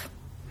yourself.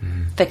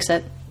 Fix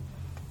it.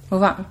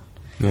 Move on.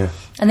 Yeah.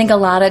 I think a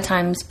lot of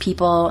times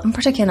people, and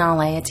particularly in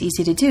LA, it's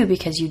easy to do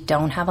because you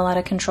don't have a lot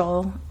of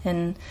control.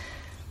 And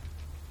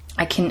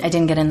I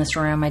didn't get in this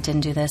room. I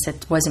didn't do this.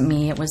 It wasn't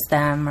me. It was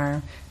them.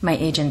 Or my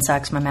agent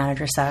sucks. My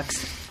manager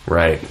sucks.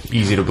 Right.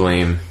 Easy to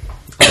blame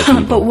other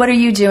people. But what are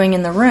you doing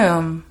in the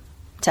room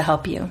to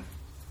help you?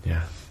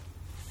 Yeah.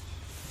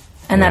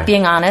 And that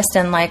being honest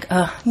and like,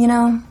 I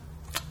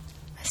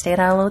I stayed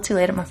out a little too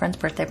late at my friend's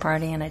birthday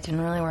party, and I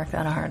didn't really work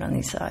that hard on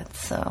these sides.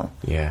 So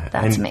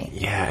that's me.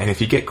 Yeah, and if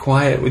you get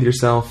quiet with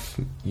yourself,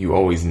 you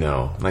always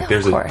know. Like,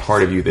 there's a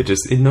part of you that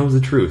just, it knows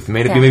the truth. It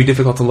may be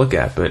difficult to look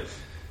at, but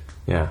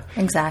yeah.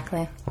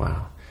 Exactly.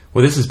 Wow.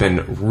 Well, this has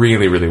been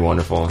really, really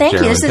wonderful. Thank you.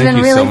 This has been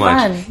really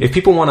fun. If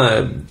people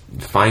want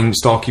to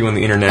stalk you on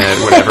the internet,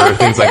 whatever,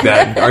 things like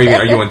that, are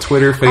you on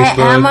Twitter, Facebook?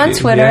 I am on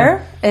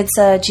Twitter. Yeah. It's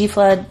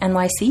GFlood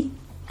NYC.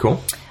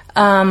 Cool.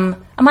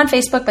 I'm on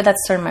Facebook, but that's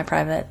sort of my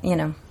private,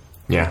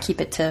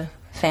 keep it to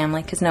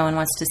family, because no one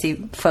wants to see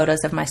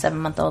photos of my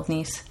 7-month-old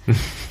niece,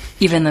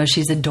 even though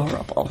she's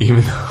adorable.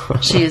 Even though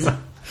she is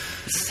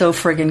so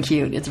friggin'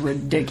 cute. It's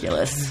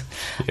ridiculous.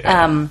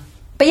 Yeah.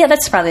 But yeah,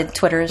 that's probably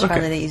Twitter is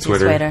probably the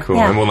easiest way to. Cool.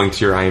 Yeah. And we'll link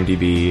to your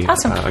IMDb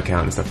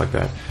account and stuff like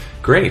that.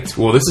 Great.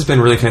 Well, this has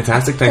been really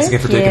fantastic. Thanks again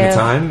for taking the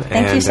time.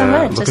 Thank you so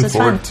much. Looking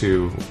forward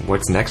to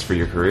what's next for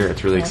your career.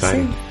 It's really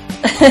exciting.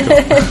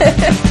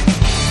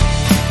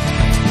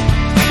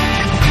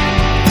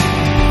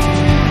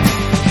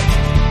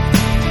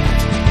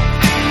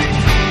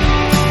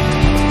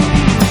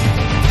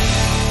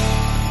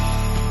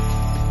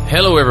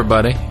 Hello,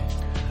 everybody.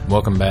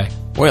 Welcome back.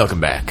 Welcome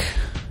back.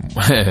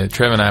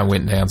 Trev and I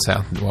went down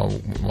south while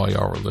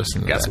y'all were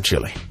listening. Got some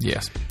chili.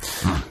 Yes.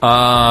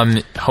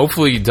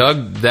 Hopefully you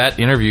dug that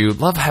interview.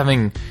 Love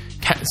having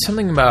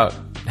something about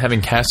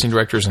having casting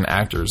directors and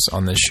actors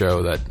on this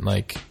show that,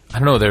 like, I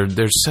don't know,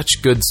 they're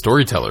such good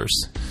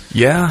storytellers.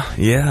 Yeah.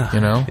 Yeah,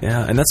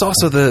 and that's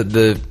also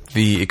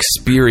the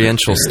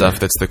experiential stuff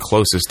that's the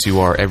closest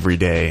to our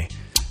everyday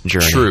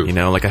journey. True.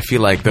 Like, I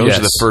feel like those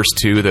are the first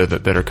two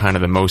that are kind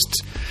of the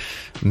most.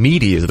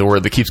 Meaty is the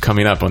word that keeps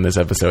coming up on this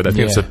episode. I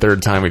think it's the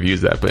third time we've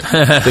used that, but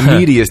the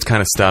meatiest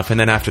kind of stuff. And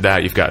then after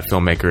that, you've got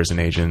filmmakers and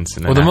agents.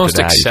 And then the most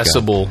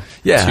accessible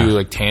to,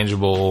 like,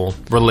 tangible,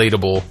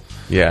 relatable.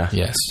 Yeah.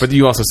 Yes. But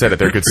you also said that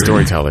they're good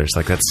storytellers.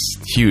 Like, that's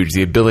huge.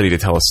 The ability to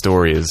tell a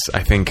story is,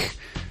 I think,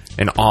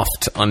 an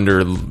oft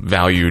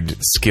undervalued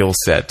skill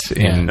set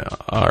in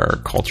our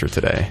culture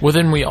today. Well,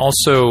 then we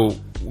also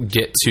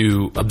get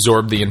to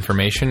absorb the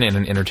information in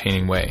an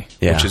entertaining way,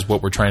 which is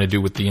what we're trying to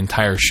do with the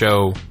entire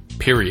show.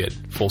 Period.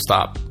 Full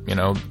stop.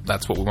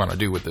 That's what we want to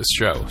do with this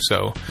show.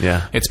 So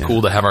it's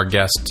cool to have our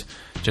guest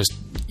just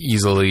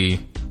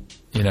easily,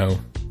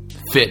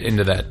 fit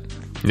into that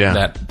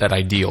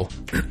ideal.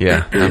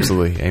 Yeah,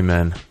 absolutely.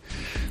 Amen.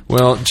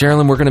 Well,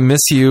 Geraldine, we're going to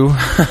miss you.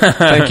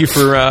 Thank you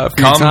for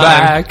come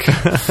back.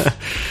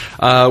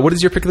 What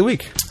is your pick of the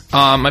week?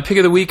 My pick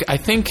of the week, I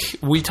think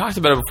we talked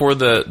about it before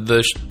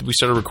we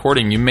started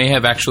recording. You may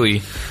have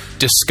actually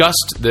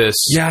discussed this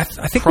I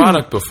think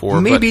product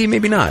before.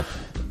 Maybe not.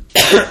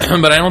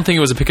 But I don't think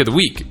it was a pick of the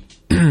week.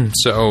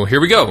 So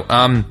here we go.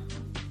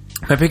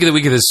 My pick of the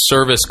week is this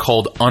service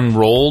called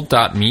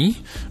Unroll.me.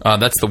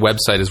 That's the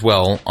website as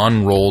well,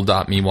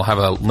 Unroll.me. We'll have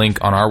a link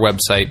on our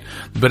website.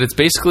 But it's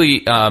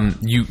basically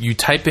you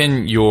type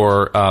in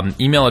your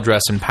email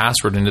address and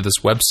password into this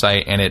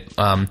website, and it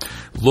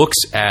looks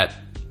at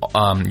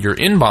your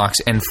inbox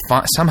and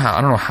somehow,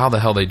 I don't know how the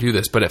hell they do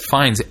this, but it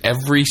finds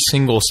every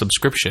single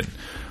subscription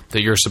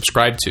that you're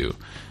subscribed to.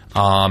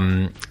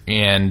 And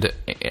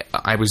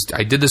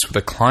I did this with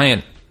a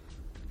client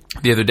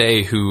the other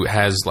day who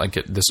has like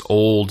this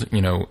old,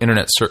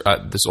 internet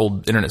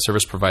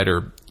service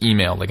provider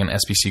email, like an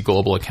SBC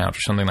Global account or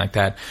something like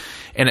that.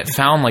 And it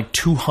found like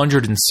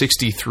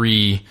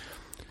 263,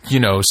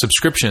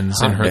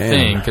 subscriptions in her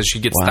thing, because she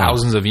gets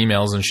thousands of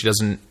emails and she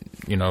doesn't,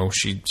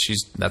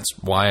 that's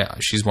why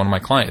she's one of my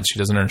clients. She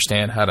doesn't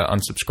understand how to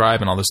unsubscribe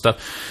and all this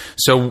stuff.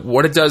 So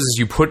what it does is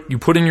you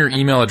put in your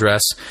email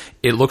address,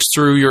 it looks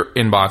through your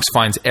inbox,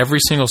 finds every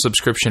single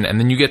subscription, and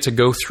then you get to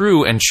go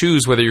through and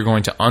choose whether you're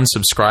going to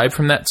unsubscribe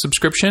from that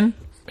subscription,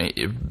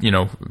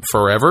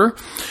 forever,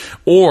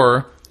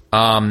 or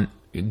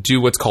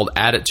do what's called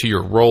add it to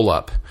your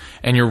roll-up.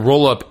 And your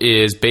roll-up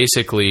is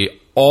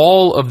basically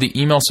all of the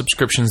email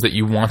subscriptions that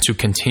you want to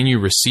continue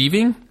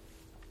receiving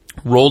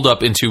rolled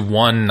up into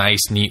one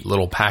nice, neat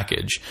little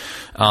package.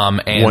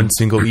 And one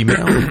single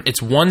email?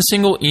 It's one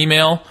single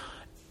email,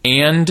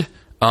 and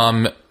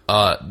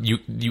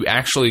you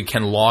actually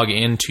can log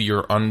into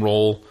your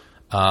Unroll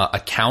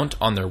account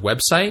on their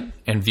website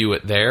and view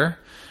it there.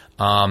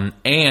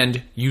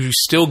 And you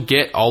still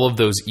get all of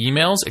those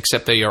emails,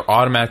 except they are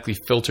automatically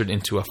filtered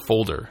into a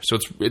folder. So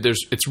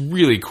it's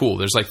really cool.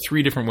 There's like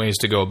 3 different ways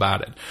to go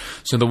about it.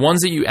 So the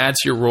ones that you add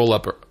to your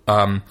roll-up,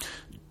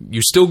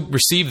 you still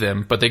receive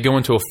them, but they go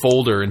into a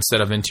folder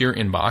instead of into your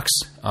inbox.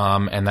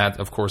 And that,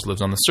 of course,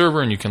 lives on the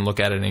server, and you can look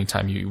at it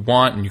anytime you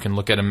want, and you can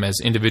look at them as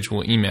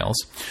individual emails.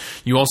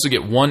 You also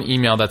get one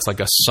email that's like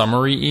a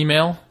summary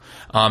email,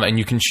 and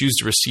you can choose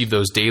to receive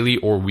those daily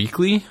or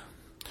weekly.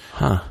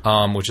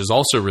 which is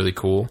also really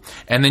cool.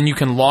 And then you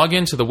can log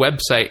into the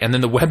website, and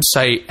then the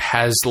website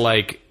has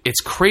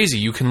it's crazy.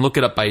 You can look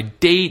it up by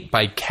date,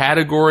 by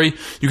category.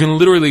 You can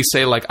literally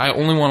say, I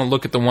only want to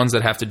look at the ones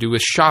that have to do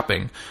with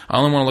shopping. I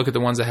only want to look at the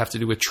ones that have to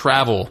do with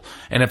travel.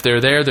 And if they're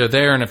there, they're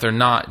there. And if they're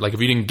not,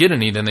 if you didn't get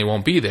any, then they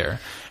won't be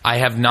there. I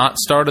have not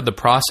started the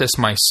process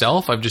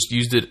myself. I've just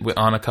used it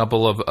on a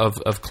couple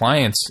of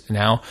clients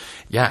now.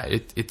 Yeah,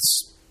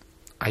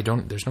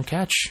 there's no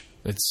catch.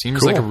 It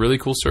seems like a really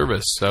cool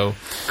service. So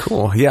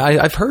cool. Yeah,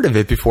 I've heard of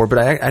it before, but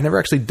I never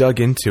actually dug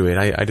into it.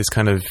 I just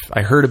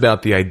I heard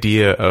about the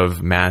idea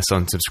of mass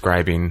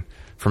unsubscribing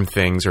from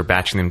things or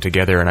batching them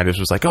together, and I just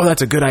was like, oh,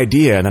 that's a good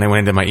idea. And then I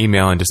went into my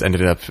email and just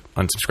ended up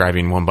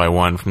unsubscribing one by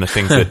one from the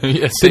things that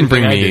didn't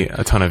bring me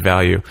a ton of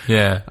value.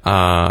 Yeah.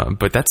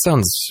 But that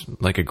sounds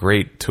like a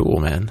great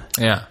tool, man.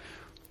 Yeah.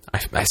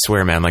 I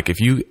swear, man, if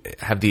you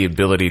have the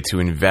ability to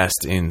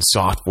invest in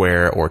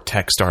software or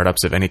tech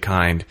startups of any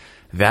kind,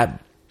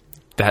 that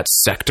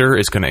sector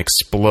is going to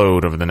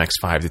explode over the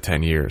next 5 to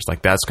 10 years.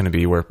 That's going to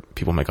be where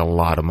people make a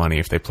lot of money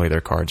if they play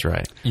their cards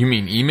right. You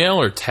mean email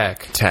or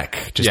tech?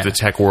 Tech, just the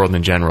tech world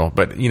in general.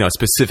 But,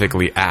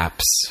 specifically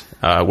apps,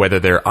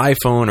 whether they're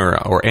iPhone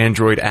or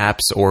Android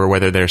apps, or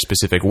whether they're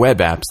specific web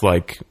apps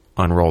like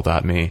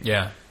Unroll.me.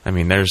 Yeah. I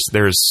mean, there's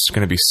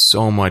going to be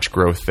so much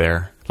growth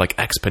there,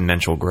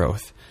 exponential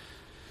growth.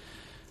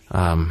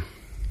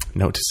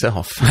 Note to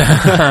self.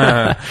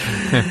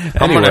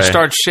 I'm going to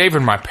start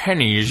shaving my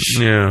pennies.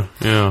 Yeah.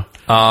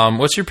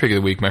 What's your pick of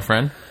the week, my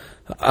friend?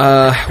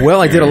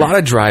 Well, I did a lot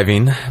of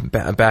driving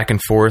back and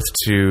forth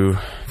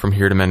from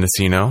here to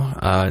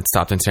Mendocino.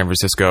 Stopped in San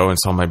Francisco and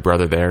saw my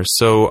brother there.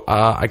 So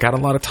I got a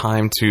lot of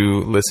time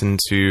to listen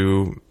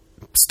to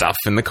stuff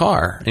in the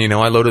car.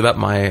 I loaded up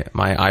my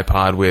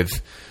iPod with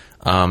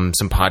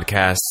some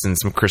podcasts and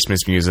some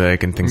Christmas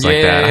music and things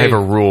like that. I have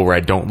a rule where I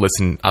don't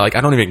listen. I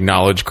don't even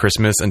acknowledge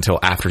Christmas until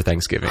after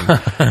Thanksgiving.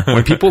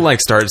 When people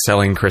start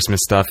selling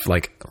Christmas stuff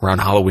around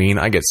Halloween,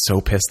 I get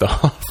so pissed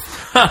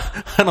off.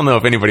 I don't know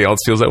if anybody else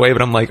feels that way,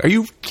 but I'm like, are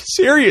you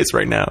serious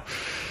right now?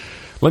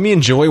 Let me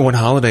enjoy one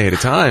holiday at a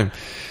time.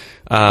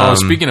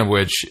 Speaking of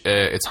which,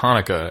 it's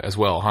Hanukkah as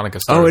well.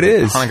 It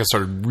is. Hanukkah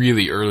started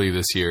really early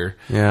this year.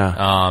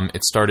 Yeah.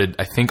 It started,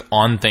 I think,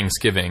 on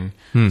Thanksgiving.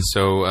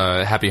 So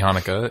happy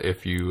Hanukkah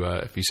if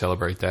you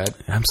celebrate that.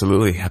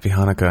 Absolutely, happy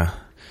Hanukkah.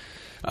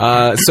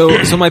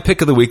 So my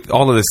pick of the week.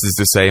 All of this is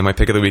to say, my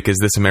pick of the week is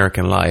This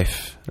American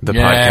Life, the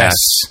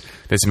podcast.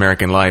 This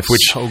American Life,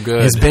 which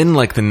has been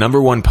the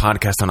number one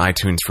podcast on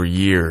iTunes for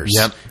years.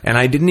 Yep. And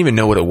I didn't even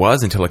know what it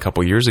was until a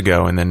couple years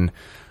ago, and then.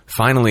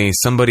 Finally,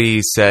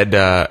 somebody said,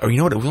 you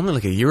know what? It was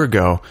only a year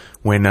ago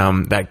when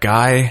that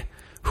guy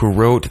who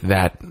wrote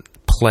that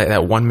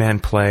one-man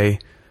play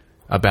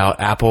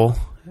about Apple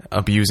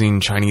abusing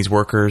Chinese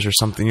workers or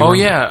something. What's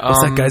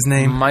that guy's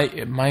name?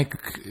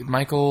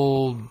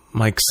 Michael.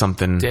 Mike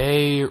something.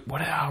 Day.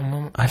 What?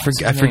 I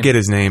forget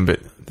his name,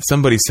 but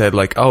somebody said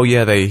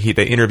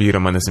they interviewed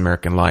him on This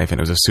American Life, and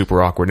it was a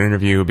super awkward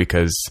interview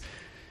because.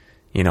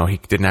 He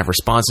didn't have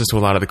responses to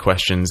a lot of the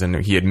questions,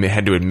 and he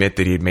had to admit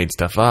that he had made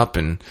stuff up,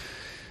 and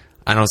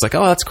I was like,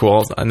 oh, that's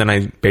cool. And then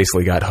I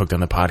basically got hooked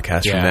on the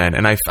podcast from then,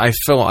 and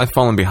I've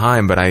fallen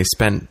behind, but I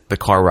spent the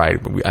car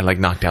ride. I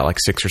knocked out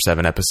 6 or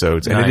 7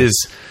 episodes, and it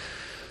is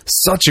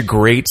such a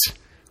great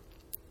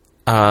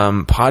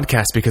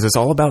podcast because it's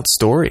all about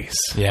stories.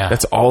 Yeah.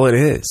 That's all it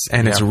is.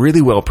 And it's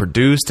really well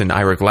produced. And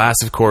Ira Glass,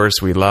 of course,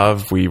 we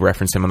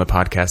reference him on the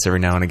podcast every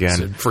now and again.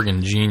 He's a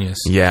friggin' genius.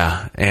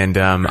 Yeah. And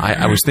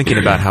I was thinking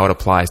about how it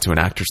applies to an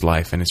actor's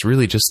life, and it's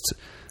really just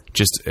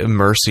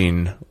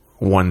immersing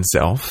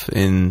oneself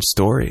in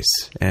stories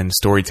and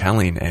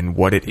storytelling and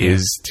what it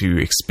is to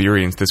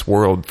experience this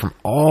world from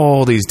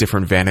all these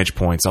different vantage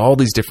points, all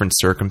these different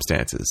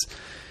circumstances,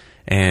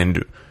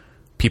 and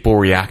people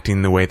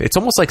reacting the way it's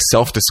almost like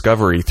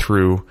self-discovery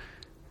through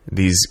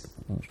these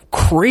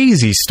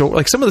crazy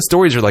stories. Some of the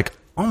stories are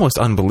almost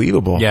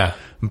unbelievable,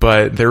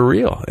 but they're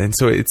real, and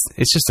so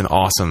it's just an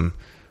awesome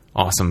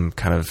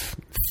kind of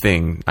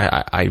thing.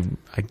 I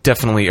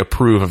definitely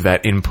approve of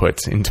that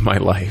input into my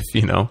life.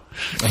 Yeah.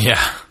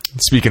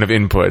 Speaking of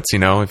inputs,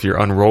 if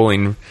you're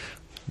unrolling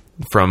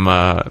from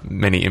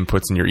many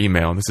inputs in your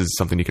email, this is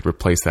something you could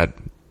replace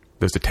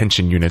those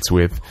attention units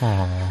with.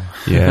 Aww.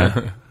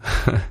 Yeah.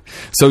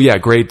 So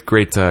great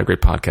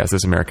podcast,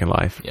 This American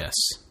Life. Yes.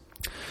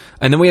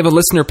 And then we have a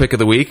listener pick of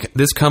the week.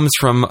 This comes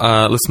from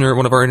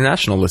one of our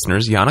international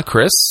listeners, Yana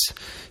Chris.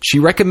 She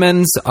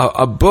recommends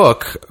a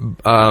book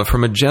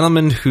from a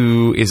gentleman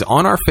who is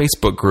on our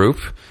Facebook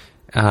group,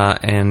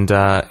 and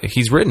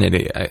he's written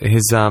it.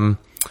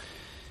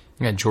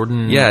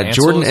 Jordan. Yeah,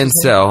 Jordan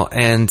Ansel,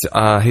 and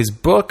his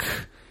book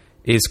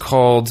is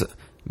called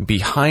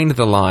Behind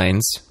the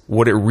Lines: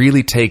 What It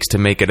Really Takes to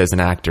Make It as an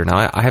Actor.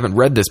 Now, I haven't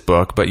read this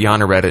book, but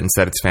Yana read it and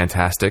said it's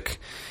fantastic.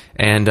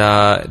 And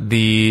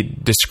the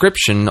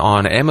description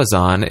on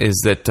Amazon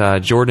is that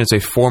Jordan is a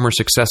former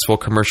successful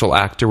commercial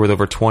actor with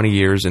over 20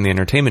 years in the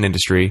entertainment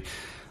industry,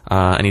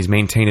 and he's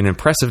maintained an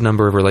impressive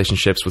number of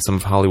relationships with some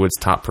of Hollywood's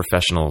top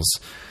professionals.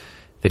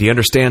 that he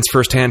understands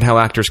firsthand how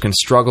actors can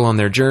struggle on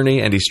their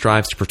journey, and he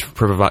strives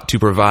to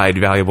provide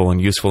valuable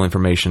and useful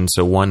information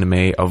so one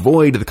may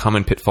avoid the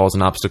common pitfalls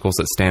and obstacles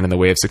that stand in the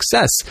way of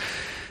success.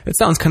 It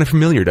sounds kind of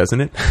familiar,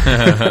 doesn't it?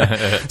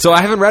 So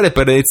I haven't read it,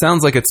 but it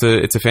sounds like it's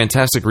a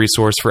fantastic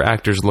resource for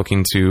actors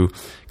looking to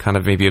kind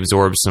of maybe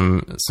absorb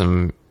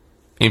some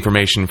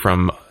information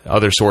from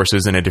other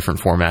sources in a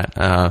different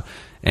format.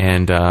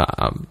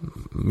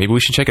 Maybe we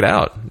should check it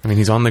out. I mean,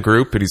 he's on the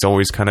group, but he's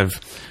always kind of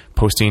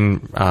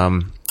posting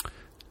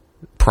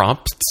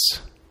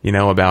prompts,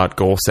 about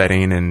goal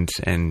setting and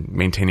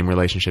maintaining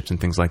relationships and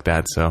things like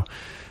that. So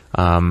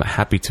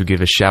happy to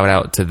give a shout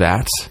out to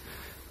that.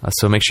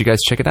 So make sure you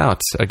guys check it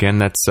out. Again,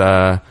 that's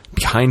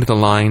Behind the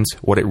Lines,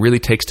 What It Really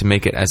Takes to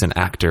Make It as an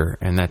Actor.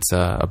 And that's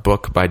a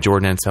book by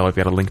Jordan Ansel. I've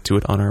got a link to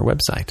it on our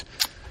website.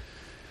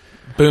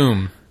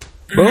 Boom.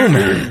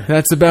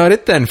 That's about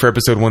it then for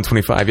episode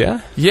 125,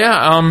 yeah?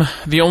 Yeah,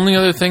 the only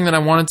other thing that I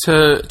wanted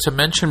to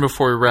mention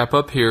before we wrap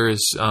up here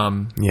is...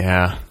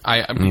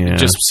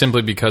 just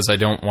simply because I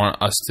don't want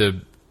us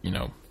to,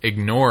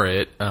 ignore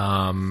it,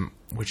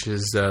 which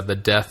is the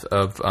death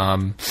of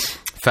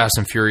Fast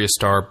and Furious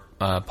star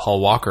Paul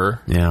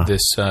Walker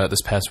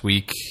this past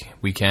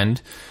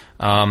weekend.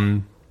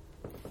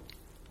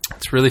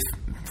 It's really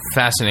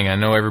fascinating. I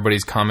know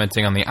everybody's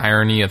commenting on the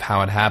irony of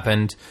how it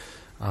happened.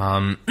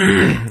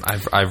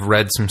 I've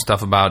read some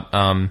stuff about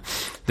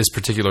this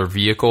particular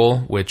vehicle,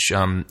 which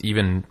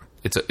even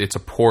it's a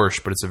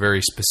Porsche, but it's a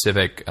very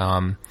specific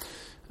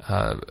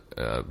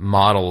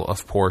model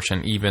of Porsche,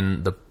 and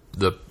even the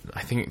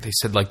I think they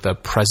said like the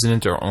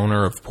president or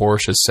owner of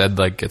Porsche has said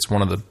like it's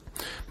one of the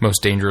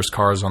most dangerous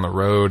cars on the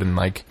road, and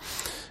like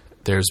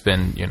there's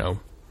been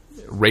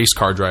race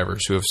car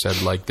drivers who have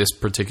said like this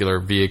particular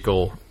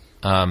vehicle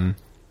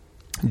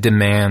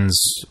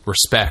demands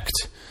respect.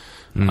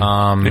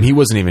 And he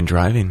wasn't even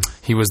driving.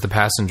 He was the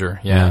passenger.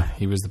 Yeah.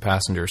 He was the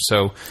passenger.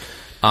 So,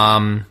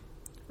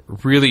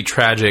 really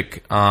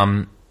tragic.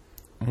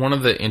 One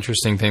of the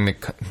interesting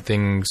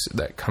things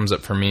that comes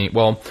up for me,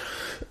 well,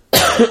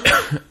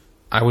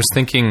 I was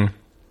thinking,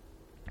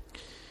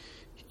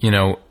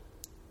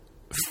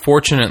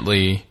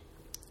 fortunately,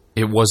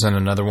 it wasn't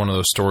another one of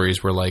those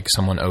stories where like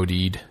someone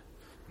OD'd.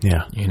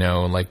 Yeah.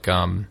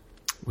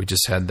 We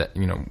just had that,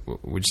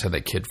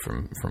 that kid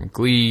from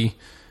Glee.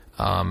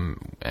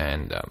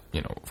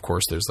 Of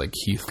course, there's like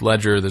Heath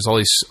Ledger. There's all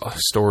these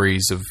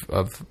stories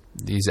of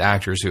these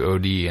actors who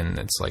OD, and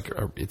it's like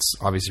it's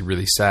obviously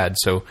really sad.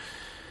 So,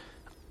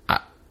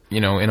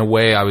 in a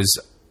way, I was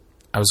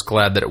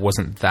glad that it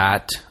wasn't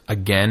that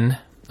again.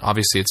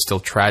 Obviously, it's still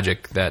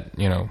tragic that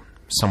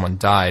someone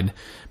died.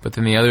 But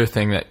then the other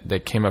thing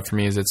that came up for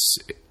me is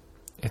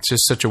it's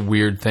just such a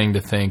weird thing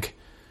to think.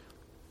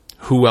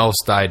 Who else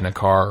died in a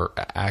car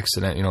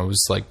accident? It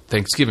was like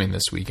Thanksgiving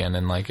this weekend,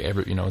 and like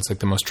it's like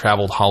the most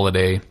traveled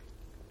holiday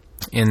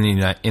in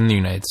the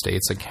United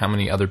States. Like how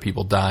many other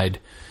people died,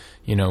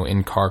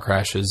 in car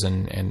crashes,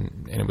 and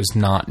it was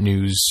not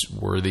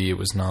newsworthy. It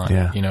was not,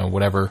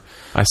 whatever.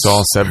 I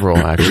saw several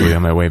actually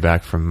on my way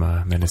back from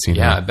Mendocino.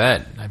 Yeah, I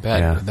bet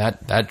Yeah.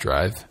 that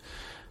drive.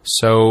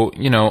 So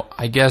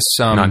I guess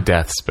not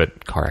deaths,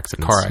 but car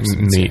accidents.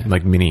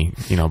 Like mini,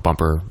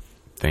 bumper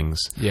things.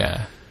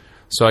 Yeah.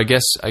 So I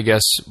guess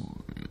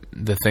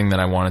the thing that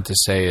I wanted to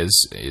say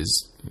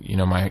is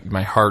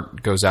my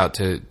heart goes out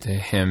to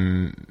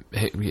him,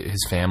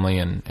 his family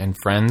and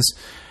friends,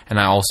 and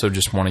I also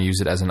just want to use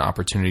it as an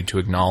opportunity to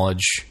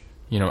acknowledge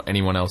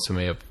anyone else who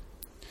may have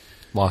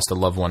lost a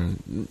loved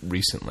one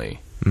recently,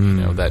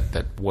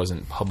 that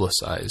wasn't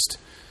publicized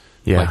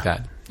like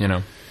that,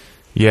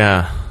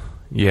 Yeah.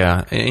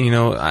 And,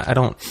 I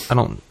don't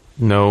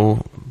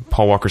know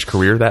Paul Walker's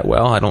career that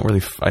well. I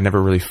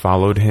never really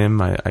followed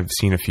him. I've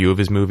seen a few of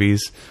his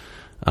movies.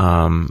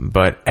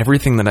 But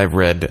everything that I've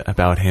read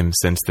about him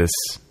since his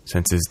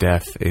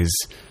death is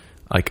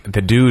like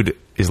the dude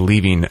is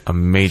leaving a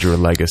major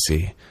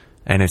legacy,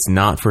 and it's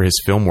not for his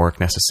film work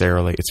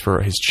necessarily. It's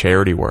for his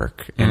charity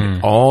work.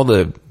 And all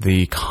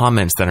the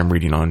comments that I'm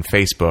reading on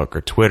Facebook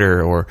or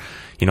Twitter or,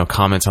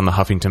 comments on the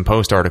Huffington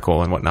Post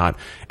article and whatnot,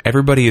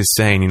 everybody is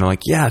saying,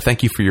 yeah,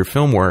 thank you for your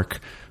film work,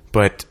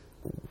 but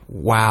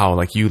wow,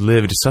 like you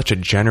lived such a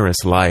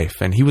generous life.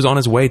 And he was on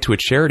his way to a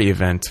charity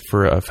event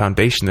for a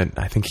foundation that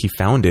I think he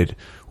founded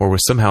or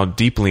was somehow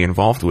deeply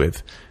involved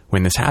with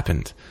when this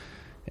happened.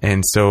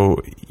 And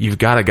so you've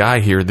got a guy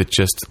here that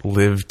just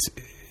lived,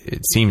 it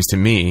seems to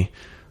me,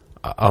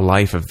 a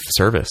life of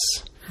service.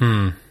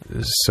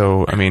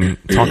 So, I mean,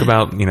 talk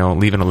about,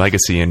 leaving a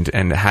legacy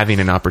and having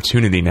an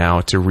opportunity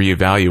now to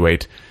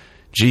reevaluate,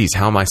 geez,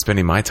 how am I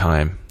spending my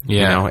time?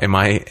 Yeah. Am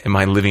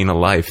I living a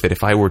life that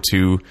if I were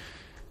to,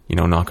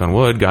 knock on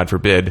wood, God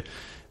forbid,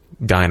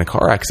 die in a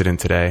car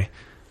accident today,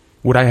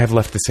 would I have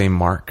left the same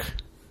mark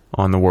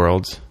on the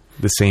world,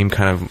 the same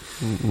kind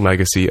of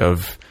legacy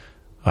of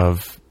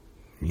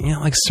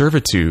like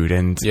servitude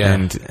and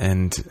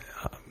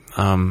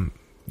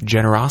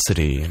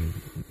generosity and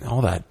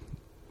all that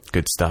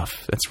good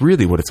stuff? That's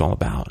really what it's all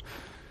about.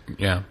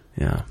 Yeah.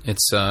 Yeah.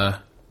 It's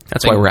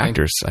that's why we're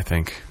actors, I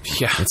think.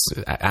 Yeah.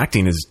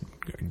 Acting is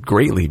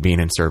greatly being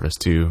in service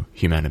to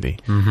humanity.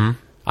 Mm-hmm.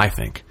 I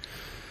think.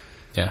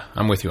 Yeah,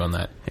 I'm with you on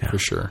that for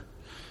sure.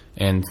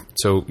 And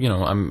so,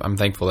 I'm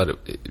thankful that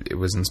it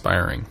was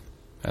inspiring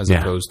as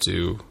opposed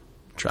to,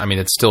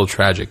 it's still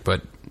tragic,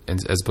 but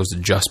as opposed to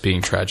just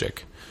being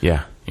tragic.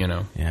 Yeah.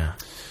 Yeah.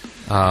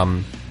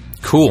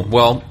 Cool.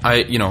 Well,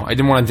 I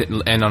didn't want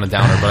to end on a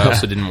downer, but I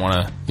also didn't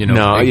want to,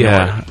 No,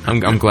 yeah.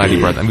 I'm glad you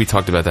brought that. We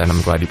talked about that, and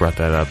I'm glad you brought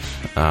that up,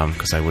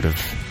 because I would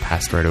have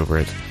passed right over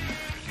it.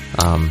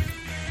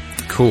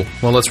 Cool.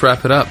 Well, let's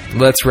wrap it up.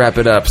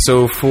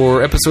 So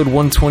for episode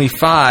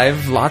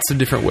 125, lots of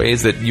different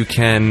ways that you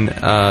can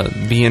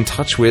be in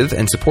touch with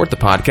and support the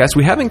podcast.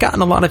 We haven't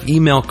gotten a lot of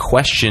email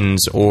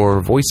questions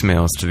or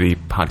voicemails to the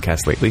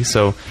podcast lately,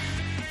 so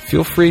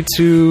feel free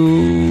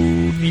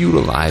to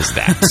utilize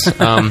that.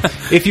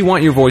 If you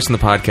want your voice in the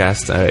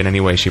podcast in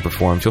any way, shape, or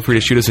form, feel free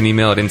to shoot us an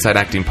email at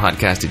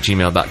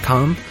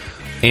insideactingpodcast@gmail.com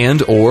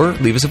and or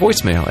leave us a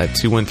voicemail at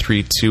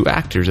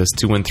 213-2-ACTORS. That's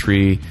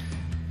 213...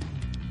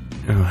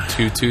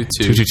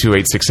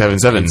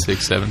 222-867-7.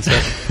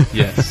 867.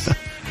 Yes.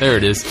 There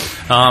it is.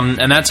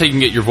 And that's how you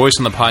can get your voice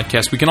on the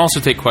podcast. We can also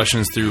take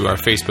questions through our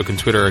Facebook and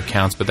Twitter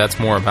accounts, but that's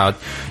more about,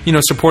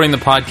 supporting the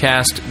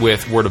podcast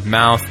with word of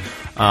mouth.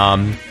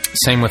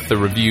 Same with the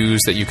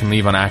reviews that you can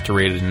leave on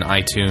Actor-Rated and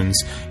iTunes.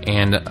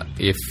 And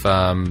if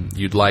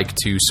you'd like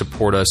to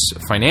support us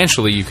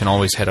financially, you can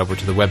always head over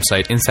to the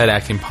website,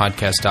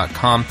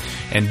 InsideActingPodcast.com,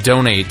 and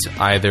donate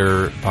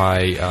either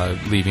by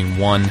leaving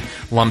one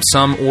lump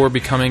sum or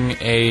becoming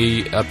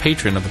a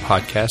patron of the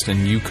podcast,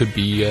 and you could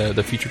be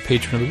the featured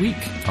patron of the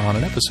week on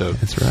an episode.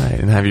 That's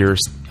right. And have your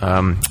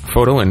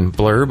photo and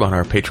blurb on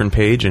our patron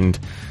page and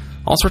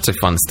all sorts of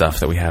fun stuff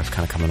that we have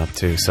kind of coming up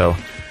too. So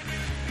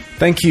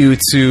thank you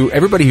to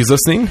everybody who's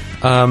listening.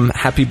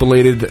 Happy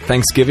belated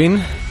Thanksgiving,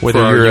 whether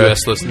you're a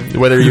U.S. listener,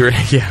 whether you're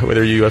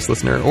a U.S.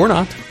 listener or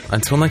not.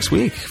 Until next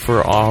week,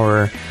 for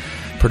our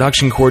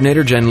production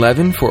coordinator Jen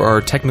Levin, for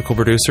our technical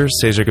producer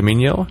Cesar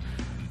Gamino,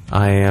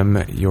 I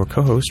am your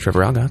co-host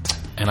Trevor Algott,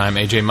 and I'm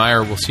AJ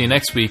Meyer. We'll see you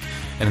next week.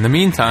 And in the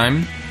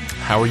meantime,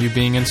 how are you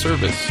being in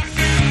service?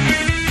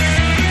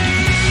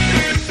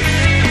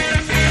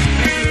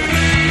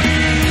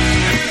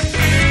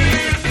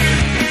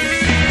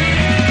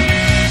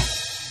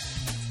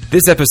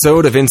 This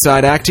episode of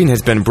Inside Acting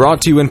has been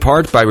brought to you in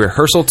part by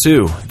Rehearsal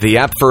 2, the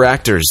app for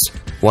actors.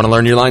 Want to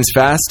learn your lines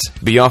fast?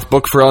 Be off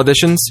book for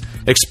auditions?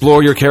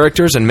 Explore your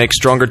characters and make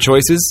stronger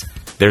choices?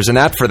 There's an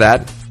app for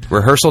that,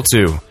 Rehearsal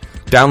 2.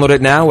 Download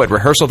it now at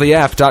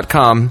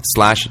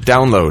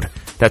rehearsaltheapp.com/download.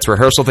 That's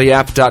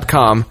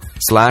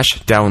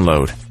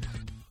rehearsaltheapp.com/download.